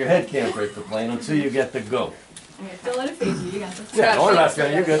plane, your head can't break the plane until you get the go. Okay, don't let it phase you. You got this. Yeah, don't worry about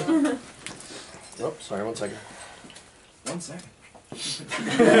it, you're good. Oh, sorry, 1 second. 1 second.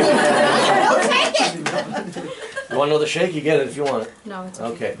 You want another shake? You get it if you want it. No, it's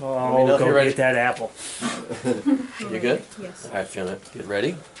okay. Okay. Let me know Oh, if you're go ready. get that apple. You good? Yes. All right, Fiona, get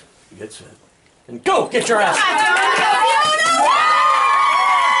ready. Get set. And go! Get your ass!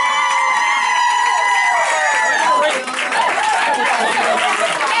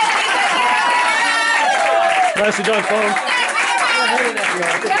 Nicely done, phone.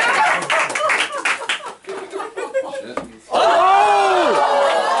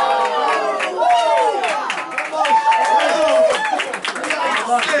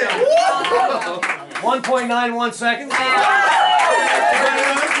 1.91 seconds.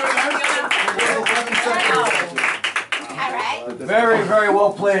 Very, very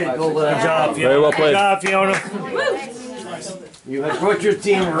well played, Golden Good Apple. job, Fiona. Very well played. Good job, Fiona. You have brought your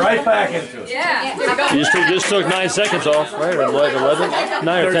team right back into it. Yeah. There we go. You just took 9 seconds off, right? Or 11?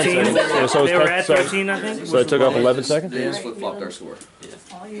 9 or 10 13. seconds. Yeah, so They it's were at 13, I think. so it took off 11 seconds? They just flip-flopped our score.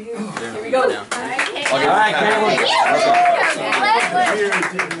 Here we go. All right, Cameron.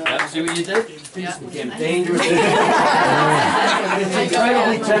 See what you did? Became dangerous. It's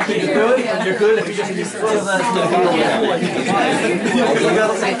incredibly tempting to do it, but you're good if you just keep throwing that. You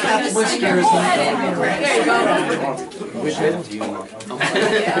got some cap whiskers. There you go. Which end do you want?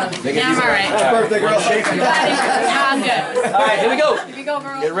 Yeah, I'm alright. Birthday girl. I'm good. All right, here we go. Here we go,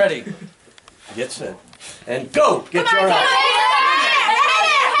 girl. Get ready. Get set. And go. Get your ass.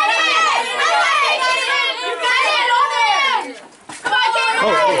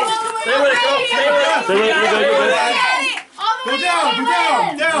 Stay with it, girl. Stay with it. Stay with it, you're good, you're good. Go down,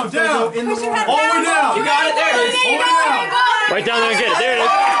 down. In the water. All the way down. You got it. There it is. All the way down. Right down there and get it. There it is.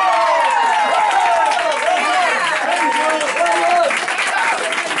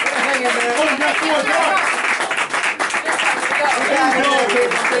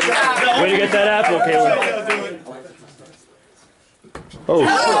 Way to get that apple, Caleb. Oh.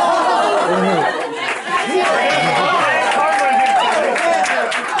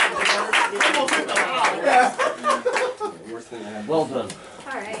 Well done.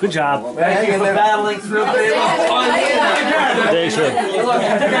 Good job. Thank you for battling through the Thanks, sir. Look,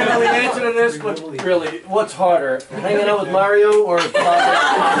 I think I know the answer to this, but really, what's harder, hanging out with Mario or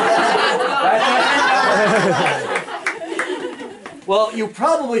Well, you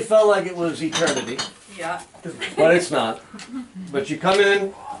probably felt like it was eternity. Yeah. But it's not. But you come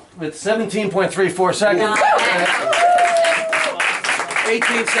in with 17.34 seconds.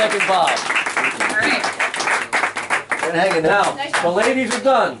 18-second bob. And hanging now. The ladies are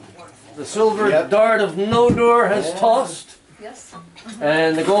done. The silver dart of Nodor has tossed. Yes.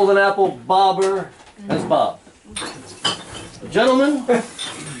 And the golden apple bobber has bobbed. Gentlemen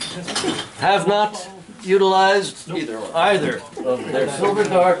have not utilized either of their silver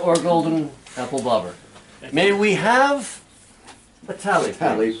dart or golden apple bobber. May we have a tally,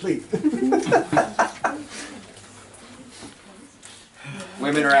 please?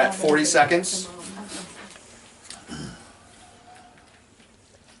 Women are at 40 seconds.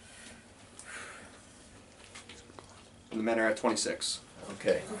 And the men are at 26.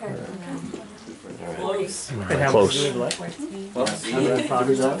 Okay. Close. Close. We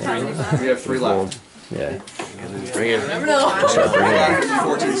have 3 left. Yeah. Bring it. Start bringing it.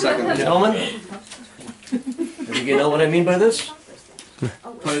 14 seconds. Gentlemen, do you know what I mean by this?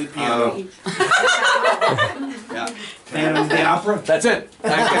 Play the piano. Yeah. And the opera. That's it.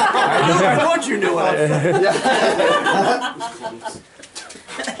 Thank you. I thought you knew it.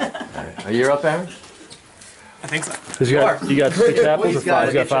 Are you up, Aaron? I think so. You got 6 apples or 5?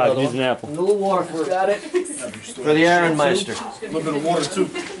 You got 5. Use an apple. A little war for the Aaron Meister. A little bit of water too.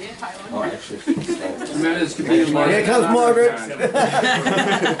 Oh, actually. Here comes Margaret.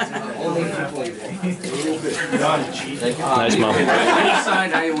 Nice, Mom.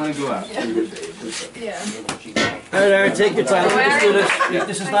 Decide how you want to go out. All right, Aaron, take your time. Let me just do this.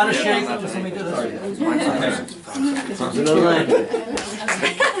 This is not a shake. Just let me do this. There's another line.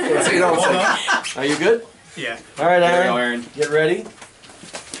 So you don't say. Are you good? Yeah. All right, There we go, Aaron. Aaron. Get ready.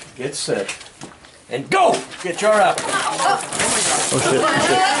 Get set. And go! Get your apple. Oh shit.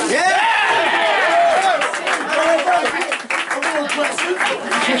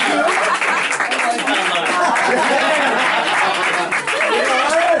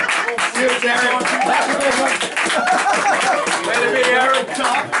 Cheers, Aaron. Way to be, Aaron.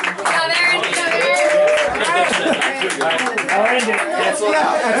 Cancel it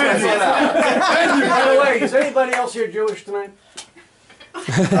out. Cancel it out. By the way, is anybody else here Jewish tonight?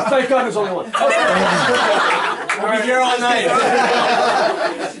 Thank God there's only one. We'll be here all night.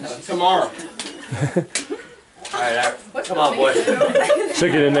 Tomorrow. All right, Aaron. Come on, boy.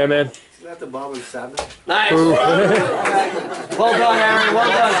 Stick it in there, man. Isn't that the Bob and Sabbath? Nice. Well done, Aaron. Well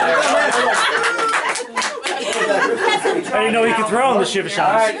done. I didn't know he could throw on the shiv All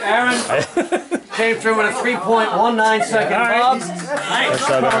shots. right, Aaron came through with a 3.19 second bob. Nice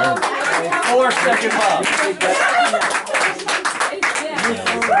job, Aaron. 4 second bob.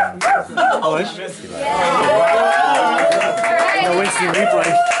 No instant replay.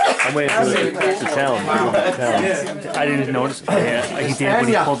 I'm waiting for the challenge. I didn't even notice. Yeah, he did when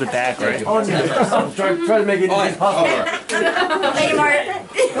he pulled it back, right? Try to make it easy as possible. Thank you, Mark.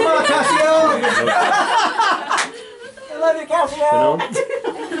 Come on, Cassio. I love you, Cassio.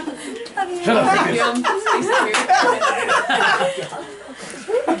 Shut up.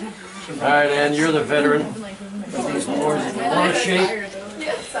 All right, Ann, you're the veteran of these wars. If you want to shake,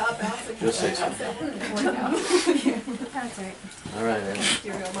 just say something. That's right. All right, Ann.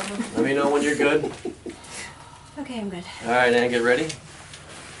 Let me know when you're good. Okay, I'm good. All right, Ann, get ready.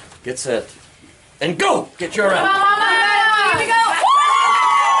 Get set. And go! Get your apple. Here we go.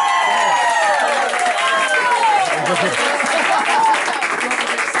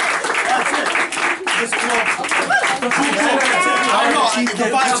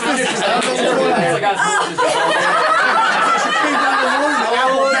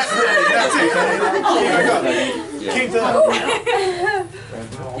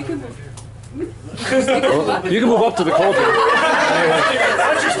 You can move up to the cauldron.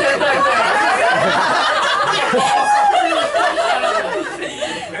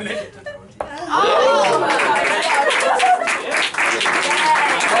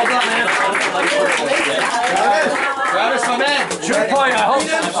 Travis, my man.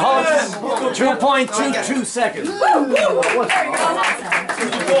 2.22 seconds.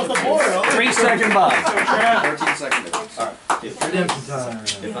 3 second bob. 13 seconds. All right.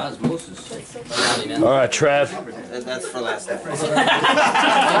 If osmosis. All right, Trav. That's for last night. I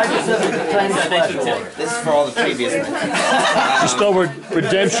just said it's a tiny splash of water. This is for all the previous nights. You spell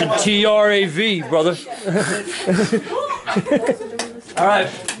redemption T-R-A-V, brother. All right,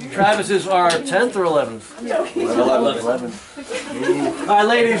 Travis is our 10th or 11th? 11th. All right,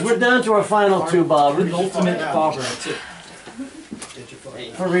 ladies, we're down to our final two bobbers. Ultimate bobber.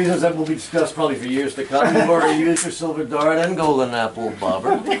 For reasons that will be discussed probably for years to come. You've already used your silver dart and golden apple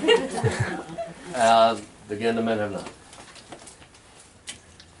bobber. Again, the men have not.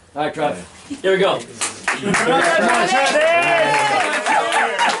 All right, Travis. Here we go.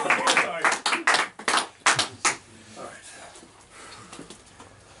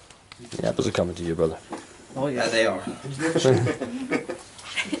 The apples are coming to you, brother. Oh, Yeah, they are.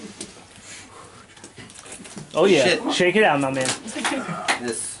 Oh yeah. Shit. Shake it out, my man.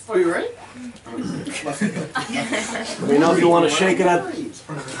 This. Oh, you ready? Let me know if you want to shake it at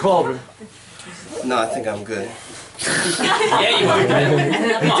cauldron. No, I think I'm good. Yeah, you are.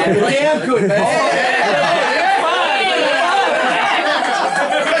 Damn good, man.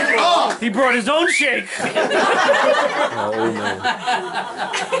 He brought his own shake. Oh man.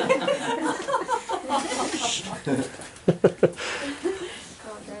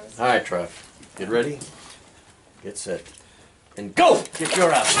 All right, Trav. Get ready. Get set. And go! Get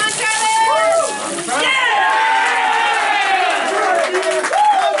your apple.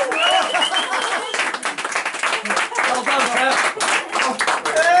 Come on, Travis! Well done, Trav.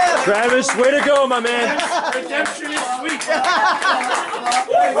 Travis, way to go, my man. Redemption is sweet.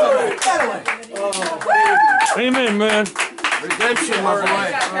 Amen, man. Redemption, my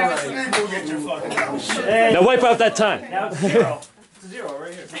boy. Go get your fucking shit. Now wipe out that time. Now it's 0. It's 0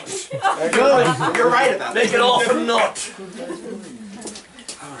 right here. Good. You're right about Make it all for naught.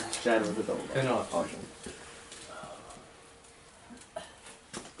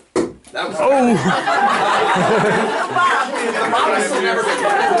 That was. Oh!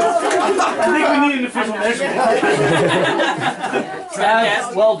 I think we need an official measurement.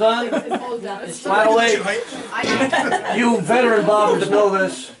 Trav, well done. By the way, you veteran bobbers know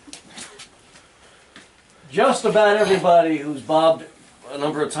this. Just about everybody who's bobbed a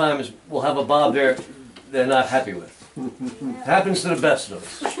number of times will have a bob they're not happy with. It happens to the best of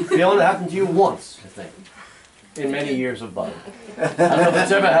us. Fiona, it happened to you once, I think, in many years of bobbing. I don't know if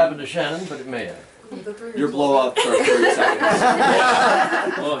it's ever happened to Shannon, but it may have. Your blow up for 30 seconds.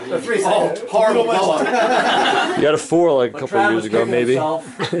 For 3 seconds. Horrible blow up. You got a 4 like a But couple Trav of was years ago, kicking maybe. himself.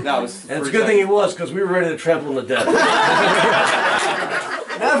 No, it was And it's a 3 good thing he seconds. was, because we were ready to trample him to death.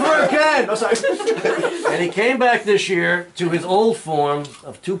 Never again. Oh, sorry. And he came back this year to his old form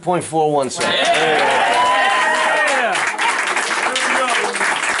of 2.41 seconds.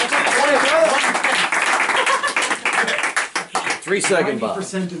 3-second bob. No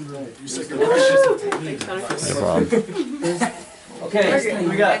problem. Okay, what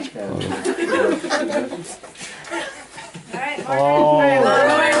we got? Oh.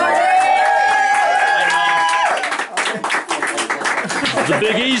 It's a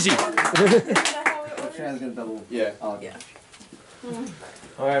big easy. Shannon's gonna double. Yeah. All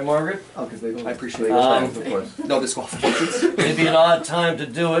right, Margaret. Oh, because they. I appreciate it. Of course. No disqualifications. Maybe an odd time to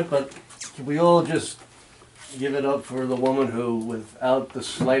do it, but can we all just give it up for the woman who, without the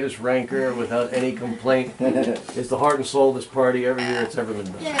slightest rancor, without any complaint, is the heart and soul of this party every year it's ever been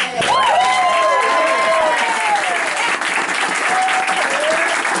done.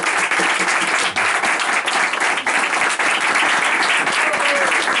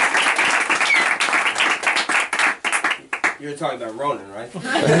 You're talking about Ronan, right? Today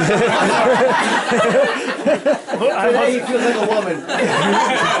he feels like a woman.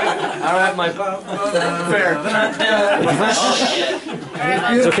 All right, my Fair.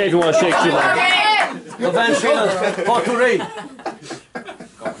 It's okay if you want to shake too much. Levantina Potpourri.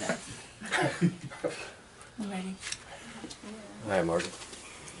 I'm ready. All right, Margaret.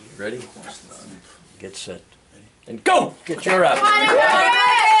 You ready? Get set. And go! Get your apple.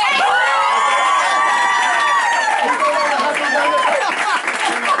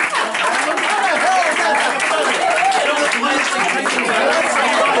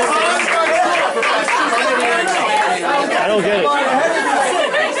 I don't get it.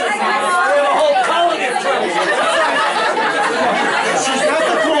 She's not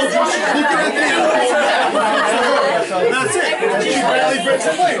the cool Jew, she's looking at the That's it. She barely breaks a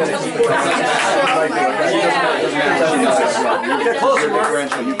leg. Get closer, Mark.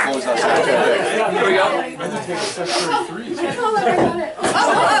 Differential, you close us out. Here we go.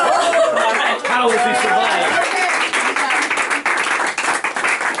 How will he survive?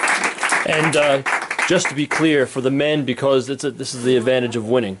 And just to be clear, for the men, because this is the advantage of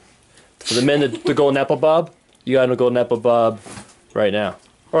winning. For the men that the golden apple bob, you got a golden apple bob right now.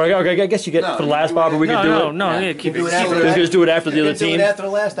 Or I guess you get for the last bob, or we could do it. Yeah, Keep it We can just do it after the other Do it team. after the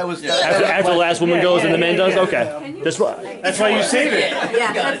last. That was. After the last woman goes and the man does. Okay, that's what. That's why you save it.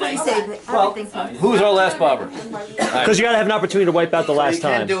 Yeah, that's why you saved it. I would think so. Who's our last bobber? Because you got to have an opportunity to wipe out the last You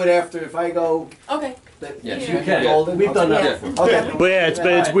can't time. do it after. If I go. Okay. Yes, you can. We've done that before. Okay. But yeah,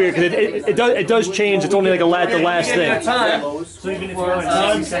 it's weird because it does change. It's only like the last thing. Time. So even if you're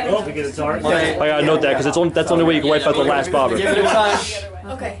on because it's hard. I gotta note that because that's the only way you can wipe out the last bobber. Give it a time.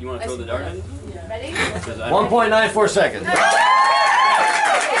 Okay. You want to throw the dart in? Ready? 1.94 seconds.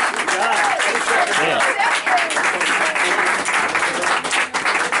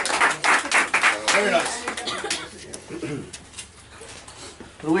 Very nice.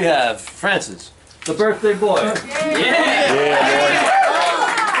 What do we have? Francis, the birthday boy.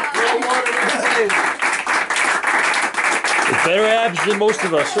 Better abs than most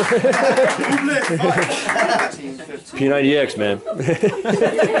of us. P90X, man.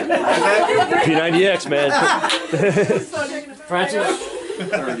 P90X, man. Francis,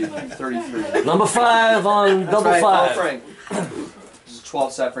 33. number 5 on double Right, 5. Frank. It's a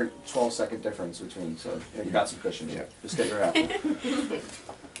 12 second difference between, so yeah, you got some cushion here. Just get your apple.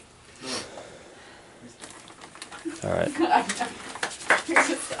 All right.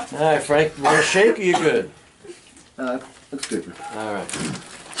 All right, Frank, you want to shake or you good? Looks good. All right.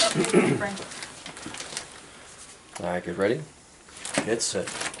 All right, get ready. Get set.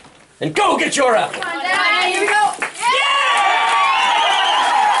 And go get your apple. Come on, Dad. Here we go.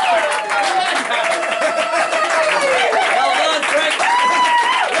 Well done, Frank.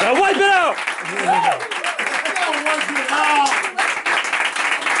 Now wipe it out.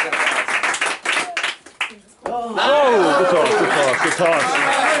 Oh, good toss, good toss, good toss.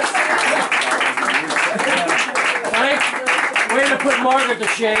 Frank, way to put Margaret to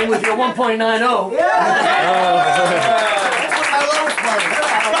Shane with your 1.90. I love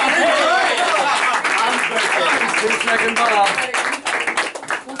Second Bob.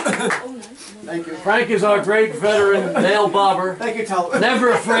 Thank you. Frank is our great veteran nail bobber. Thank you, Tom.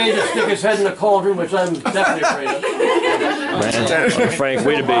 Never afraid to stick his head in the cauldron, which I'm definitely afraid of. Man, Frank,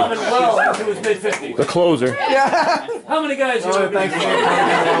 way to be. Bobbing well into his mid-50s. The closer. How many guys you have? Thanks for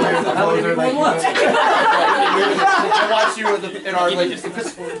How many people want? I watched you in our like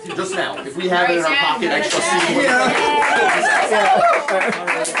just now. If we have it in our pocket, I trust you.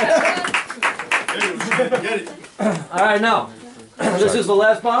 All right, now. This is the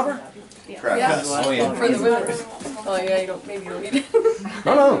last bobber? Correct. For the winners. Oh yeah, you don't, maybe you don't need it.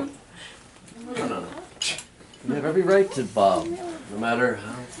 No. You have every right to bob, no matter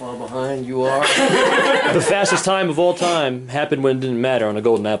how far behind you are. The fastest time of all time happened when it didn't matter on a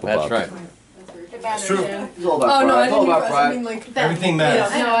golden apple That's bob. right. It's true. It's all Oh about no, I pride. didn't mean press, I mean like that. Everything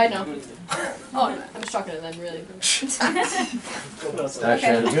matters. No, I know. Oh, no, I'm just talking to them, really. Shannon,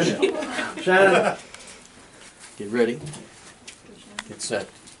 good. Shannon, get ready. Get set.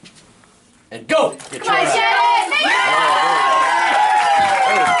 And go! Get your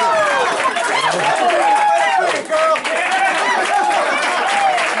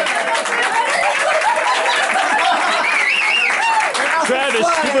Travis,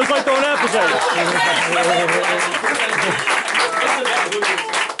 he was like throwing apples at you.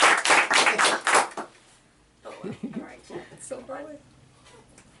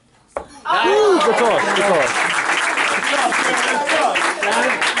 Good toss, good toss.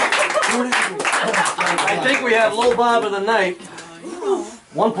 I think we have low bob of the night.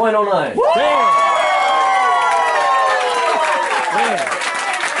 1.09.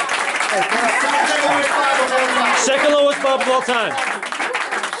 Second lowest bob of all time.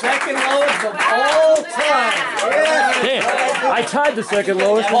 Second lowest of all time. Damn, I tied the second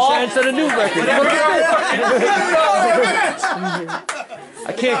lowest and Shan set a new record.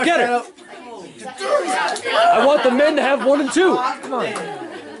 I can't get it. I want the men to have 1 and 2. Come on.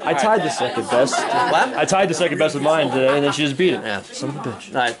 I tied the second best. What? I tied the second best with mine today, and then she just beat it. Yeah. Son of a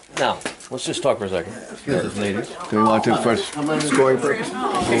bitch. All right, now, let's just talk for a second. Excuse us, ladies. Do we want to first scoring first?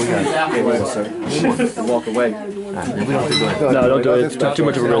 Walk away. We don't have to do it. No, don't do it. It's too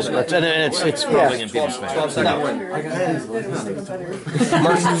much of a risk. And it's probably in people's face.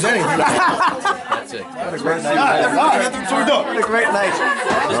 Mercy's anything. That's it. What a great night. What a great night.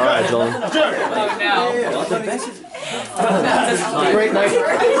 All right, gentlemen. Great night.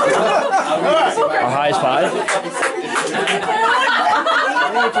 Our high is 5.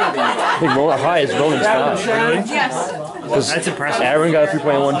 I think our high is Roland's 5. Yes. That's impressive. Aaron got a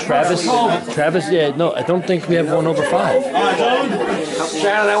 3.1. Travis, yeah, no, I don't think we have one over 5.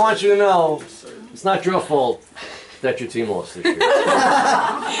 Shannon, I want you to know, it's not your fault that your team lost this year. You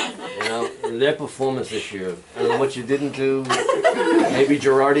know, their performance this year. I don't know what you didn't do. Maybe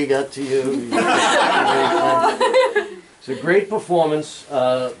Girardi got to you. It's a great performance.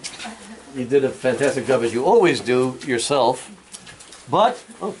 You did a fantastic job, as you always do yourself. But,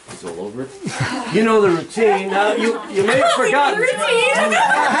 oh, it's all over it. You know the routine. Now, you may have forgotten. You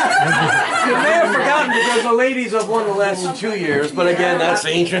may have forgotten because the ladies have won the last 2 years, but again, that's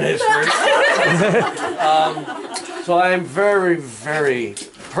ancient history. So I am very, very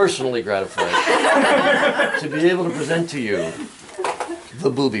personally gratified to be able to present to you the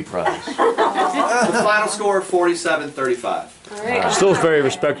Booby Prize. The final score 47-35. Still very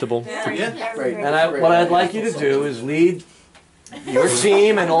respectable. And what I'd like you to do is lead your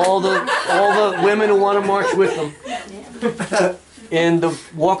team and all the women who want to march with them in the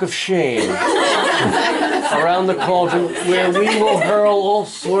walk of shame around the cauldron, where we will hurl all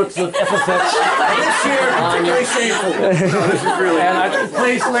sorts of epithets on you. And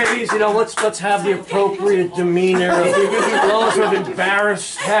please, ladies, you know, let's have the appropriate demeanor of those who have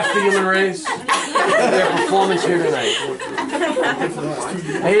embarrassed half the human race with their performance here tonight.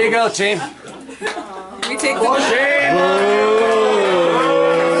 Here you go, team. We take the Shame.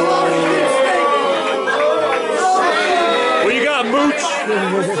 What you got, Mooch?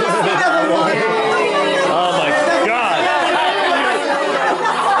 Oh my God!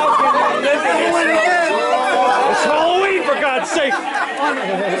 It's Halloween, for God's sake! You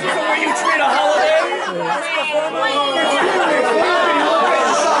treat a holiday?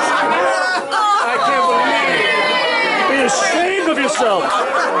 I can't believe it. Be ashamed of yourself!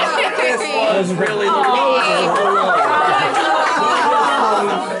 This was really the lowest of the low.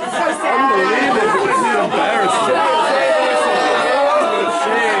 Unbelievable. It's embarrassing.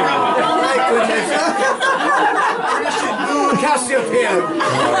 Shame. Cassiopeia.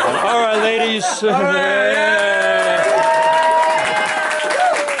 All right, ladies.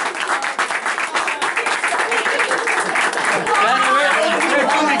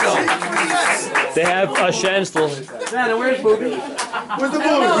 They have Shannon still. Shannon, where's Booby? Where's the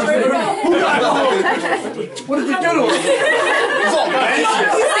booby? What did you do to him? He's all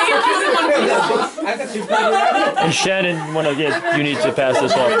anxious. And Shannon, you need to pass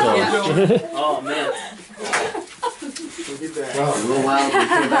this off to him. Oh, man. A little loud. We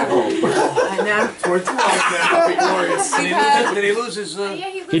came back home. Towards the now. Glorious. Did he lose his...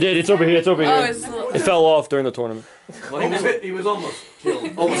 He did. It's over here. It's over here. It fell off during the tournament. Well, he was almost killed.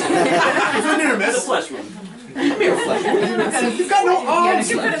 Almost. It's a near miss. You've got no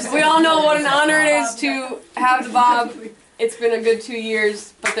arms. We all know what an honor it is to have the Bob. It's been a good 2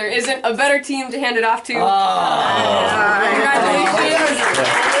 years, but there isn't a better team to hand it off to. Congratulations.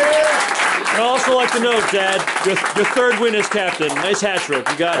 I'd also like to note, Dad, your third win as captain. Nice hat trick.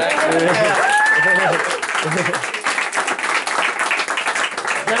 You got it.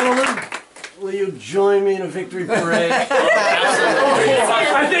 Gentlemen, will you join me in a victory parade? Absolutely.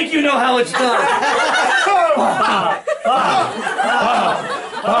 I think you know how it's done. Bob! Bob!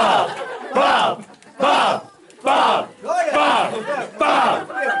 Bob! Bob! Bob! Bob! Bob! Bob!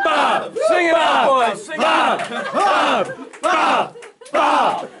 Bob! Sing it out, boys! Sing it out! Bob! Bob!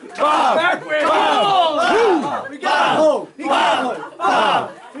 Bob! Bob! Backward! Bob! We got home! He got one!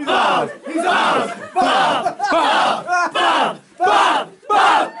 Bob! He's on! He's on! Bob! Bob! Bob! Bob! Bob!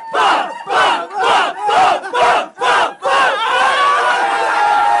 Bob! Bob! Bob! Bob! Bob! Bob!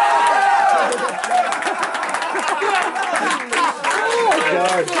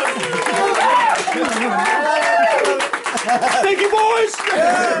 Thank you, boys!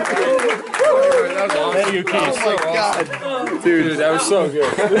 Thank you, Keith. Oh my God. Dude, that was so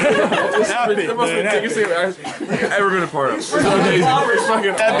good. Happy. That must be the biggest thing I've ever been a part of. It's amazing.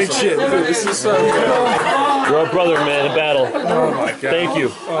 Fucking Epic awesome. shit. Dude, this is so good. You're a brother, man, in battle. Oh my God. Thank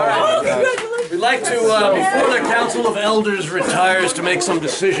you. Oh my God. We'd like to, before the Council of Elders retires to make some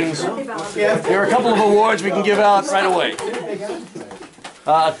decisions, there are a couple of awards we can give out right away.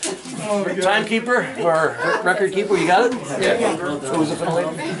 Timekeeper or record keeper, you got it? Yeah. Who was it for the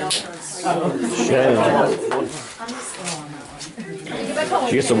lady? Shannon.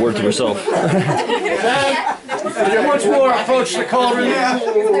 She gets the word to herself. Once more, approach the cauldron.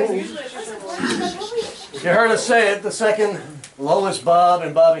 You heard us say it, the second lowest bob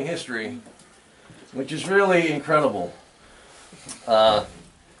in bobbing history, which is really incredible.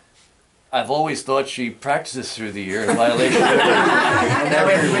 I've always thought she practices through the year in violation of We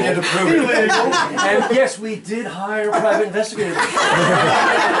need to prove it. And yes, we did hire a private investigator. And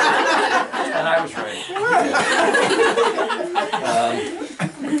I was right.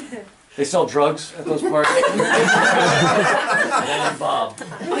 They sell drugs at those parties. And Bob.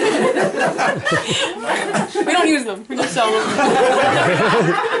 We don't use them. We just sell them.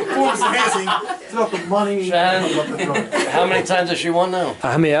 Forms enhancing. It's not the money. Shannon, how many times has she won now?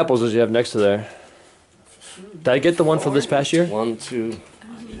 How many apples does you have next to there? Did I get the one from this past year? 1, 2,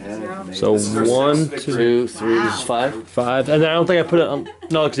 So 1, 2, 3, this is 5. 5, and then I don't think I put it on.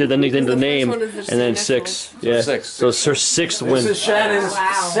 No, because then the name, and then 6. Yeah. 6. So it's her 6th win. This is Shannon's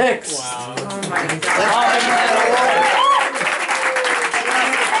 6th. Oh my God.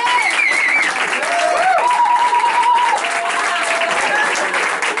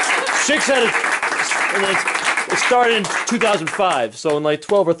 6 out of. And it started in 2005, so in like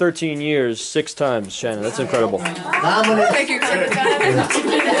 12 or 13 years, 6 times, Shannon. That's incredible. Thank you,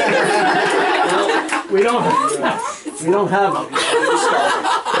 We don't have.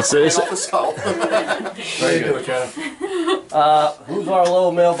 It's Very good. Who's our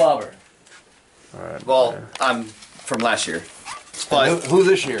low male bobber? Well, I'm from last year. But Who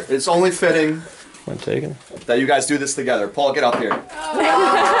this year? it's only fitting I'm taken. that you guys do this together. Paul, get up here. You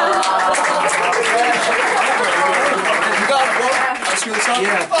got it, Paul? I screw this up?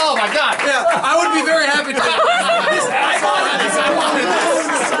 Yeah. Oh my God! Yeah, I would be very happy to. This asshole had this. I wanted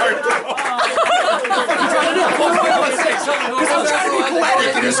this. Sorry. Because I'm trying to be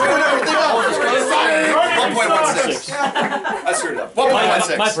poetic and you're screwing everything up. 1.16. I screwed it up.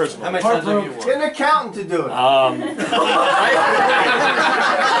 1.16. My personal. How many times have you won? Get an accountant to do it.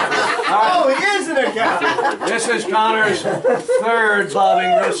 Oh, he is an accountant. This is Connor's 3rd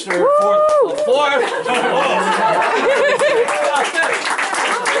bobbing rooster. 4th.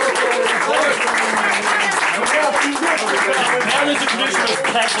 Now there's a tradition of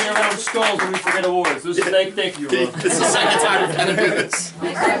passing around skulls when we forget awards. This is, thank you, Ron. This is the second time we're gonna do this.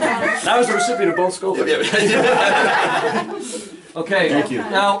 I was the recipient of both skulls. Okay. Thank you.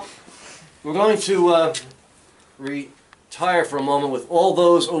 Now, we're going to retire for a moment with all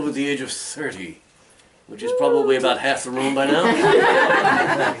those over the age of 30, which is probably about half the room by now.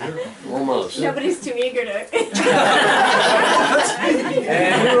 Almost. Nobody's too eager to.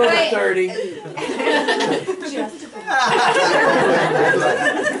 And you're over 30.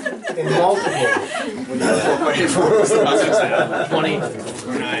 In multiple. 29.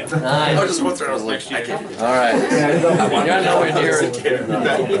 I'll just go through next year. All right. You're nowhere near it.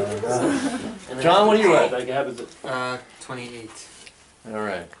 John, what are you at? 28. All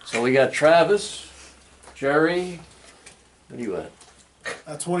right. So we got Travis, Jerry. What are you at?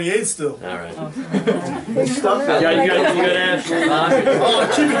 28 still. All right. You got Ashley.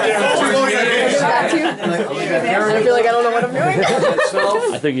 Oh, keep it down. I feel like I don't know what I'm doing.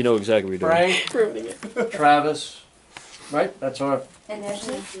 Myself, I think you know exactly what you're doing. Frank, Proving it. Travis. Right? That's our. And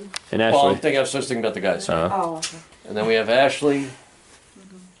Ashley? And Well, Ashley. I was just thinking about the guys. Oh, okay. And then we have Ashley.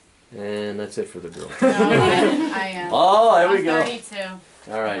 And that's it for the girls. I am. Oh, there we go. 32.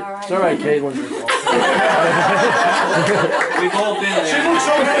 All right. All right. It's all right, Caitlin. We've all been there.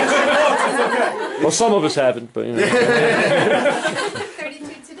 Well, some of us haven't, but you know.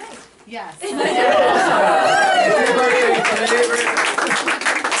 32 today. Yes.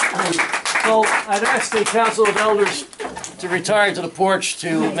 So I'd asked the Council of Elders to retire to the porch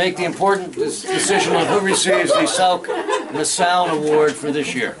to make the important decision on who receives the Salk Massoud Award for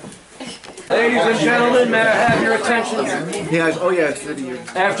this year. Ladies and gentlemen, may I have your attention? Yes, oh yeah, it's 30 years.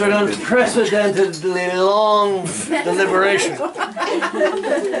 After an unprecedentedly long deliberation,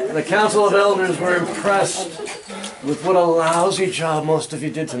 the Council of Elders were impressed with what a lousy job most of you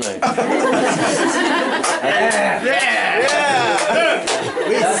did tonight.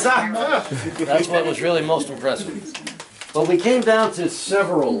 That's what was really most impressive. But we came down to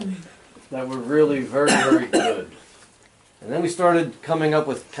several that were really very, very good. And then we started coming up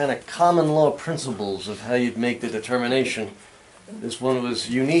with kind of common law principles of how you'd make the determination. This one was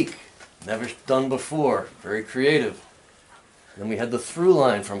unique, never done before, very creative. Then we had the through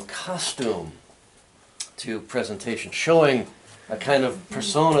line from costume to presentation, showing a kind of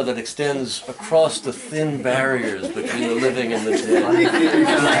persona that extends across the thin barriers between the living and the dead.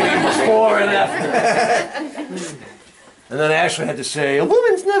 Before and after. And then Ashley had to say, a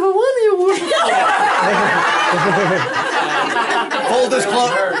woman's never won the award before.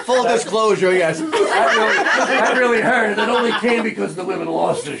 Full disclosure, yes. That really hurt. It only came because the women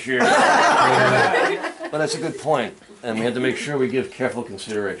lost this year. But that's a good point, and we had to make sure we give careful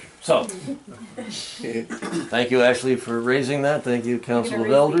consideration. So, thank you, Ashley, for raising that. Thank you, Council of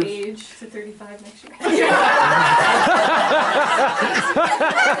Elders. Age to 35 next year.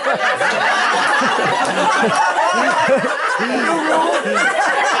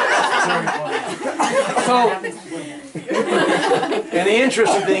 So, in the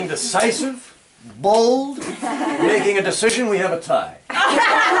interest of being decisive, bold, making a decision, we have a tie.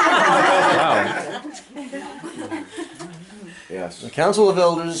 Wow. Yes. The Council of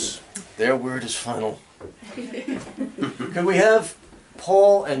Elders, their word is final. Could we have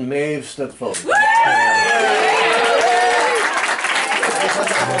Paul and Maeve step forward?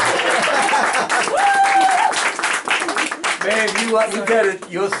 Maeve, you get it.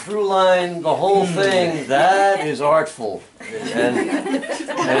 Your through line, the whole thing, that is artful. And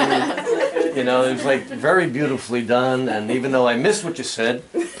you know, it was like very beautifully done. And even though I missed what you said,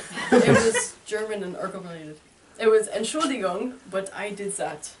 It was German and Urkel related. It was Entschuldigung, but I did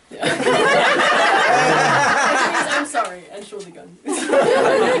that. Yeah. I'm sorry, Entschuldigung.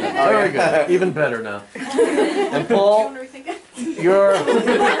 very good. Even better now. And Paul, your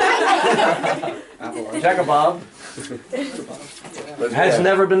Jacobob has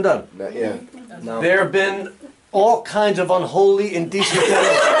never been done. Not yet. No. There have been all kinds of unholy, indecent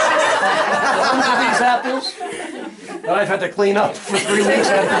things under these apples that I've had to clean up for 3 weeks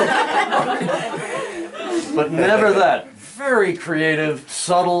after. But never that. Very creative,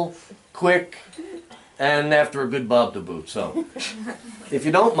 subtle, quick, and after a good bob to boot. So, if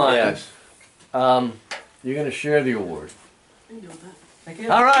you don't mind, you're going to share the award.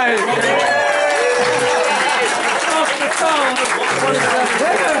 All right.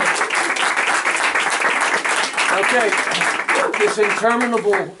 Okay, this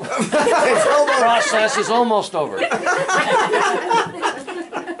interminable process is almost over.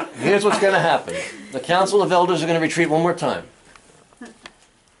 Here's what's going to happen. The Council of Elders are going to retreat one more time.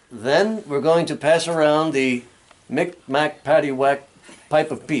 Then we're going to pass around the Mick-Mac-Patty-Whack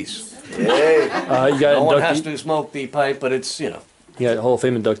pipe of peace. Yay. You got No one has inductee. to smoke the pipe, but it's, you know, You got Hall of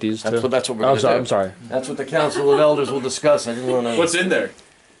Fame inductees too. that's what we're Oh, going to do. I'm sorry. That's what the Council of Elders will discuss. I didn't want to... What's in there?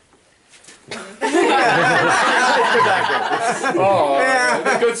 Oh,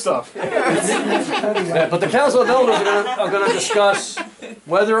 Good stuff. Yeah, but the Council of Elders are going to discuss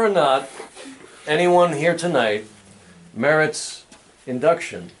whether or not anyone here tonight merits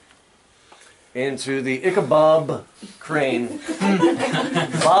induction into the Ichabod Crane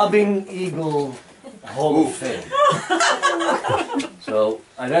Bobbing Eagle Hall of Fame. So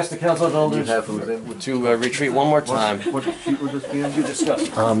I'd ask the council of elders to retreat one more time. What sheet would this be on? To discuss.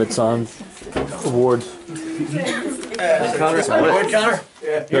 It's on awards. Connor,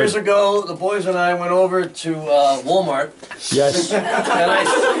 years ago, the boys and I went over to Walmart. Yes. And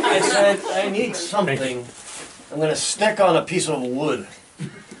I said, I need something. I'm going to stick on a piece of wood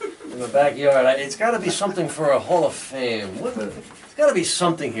in the backyard. It's got to be something for a Hall of Fame. It's got to be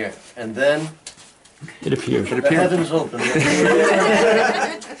something here. And then It appears. the heavens opened.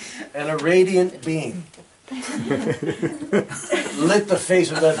 And a radiant beam lit the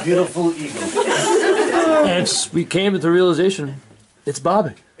face of that beautiful eagle. And we came to the realization, it's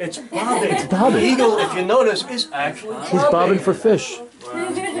bobbing. It's bobbing. It's bobbing. The eagle, if you notice, is actually bobbing. He's bobbing for fish.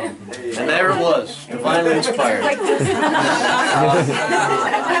 And there it was, divinely inspired.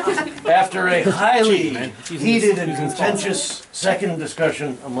 After a highly heated and contentious second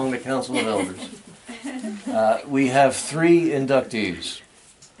discussion among the Council of Elders, we have 3 inductees.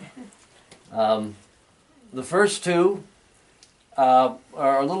 The first 2 are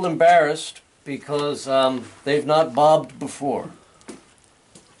a little embarrassed because they've not bobbed before.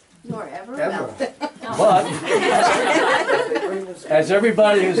 Nor ever. But, as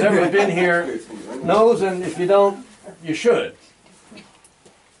everybody who's ever been here knows, and if you don't, you should.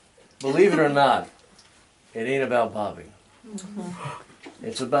 Believe it or not, it ain't about bobbing.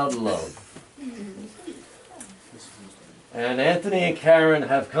 It's about love. And Anthony and Karen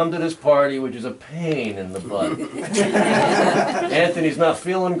have come to this party, which is a pain in the butt. Anthony's not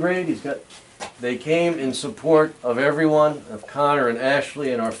feeling great. They came in support of everyone, of Connor and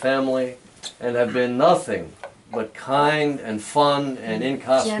Ashley and our family, and have been nothing but kind and fun and in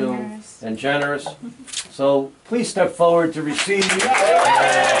costume and generous. So please step forward to receive.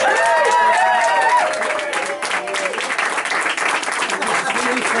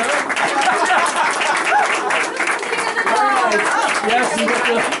 Yes, you get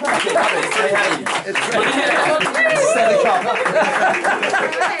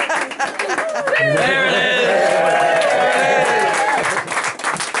There it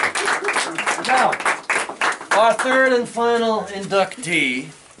is. Now, our third and final inductee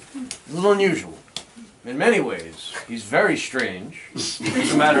is a little unusual. In many ways, he's very strange.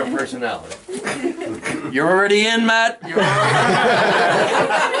 It's a matter of personality. You're already in, Matt. You're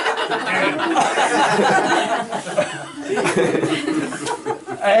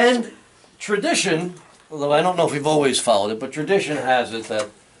And tradition, although I don't know if we've always followed it, but tradition has it that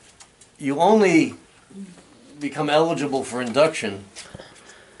you only become eligible for induction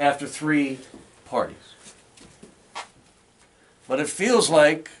after 3 parties. But it feels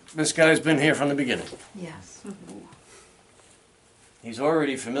like this guy's been here from the beginning. Yes. He's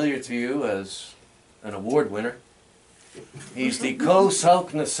already familiar to you as an award winner. He's the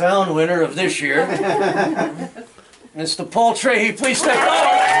co-Salkna Sound winner of this year. Mr. Paul Trahey, please step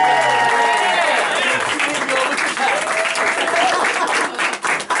forward.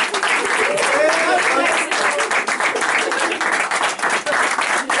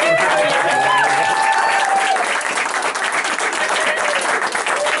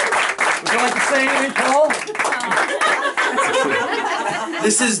 Would you like to say anything, Paul?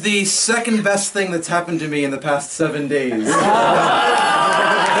 This is the second best thing that's happened to me in the past 7 days.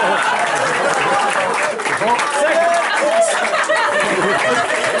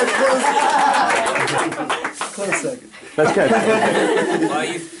 Close second. That's good. Well,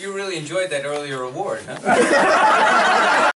 you really enjoyed that earlier award, huh?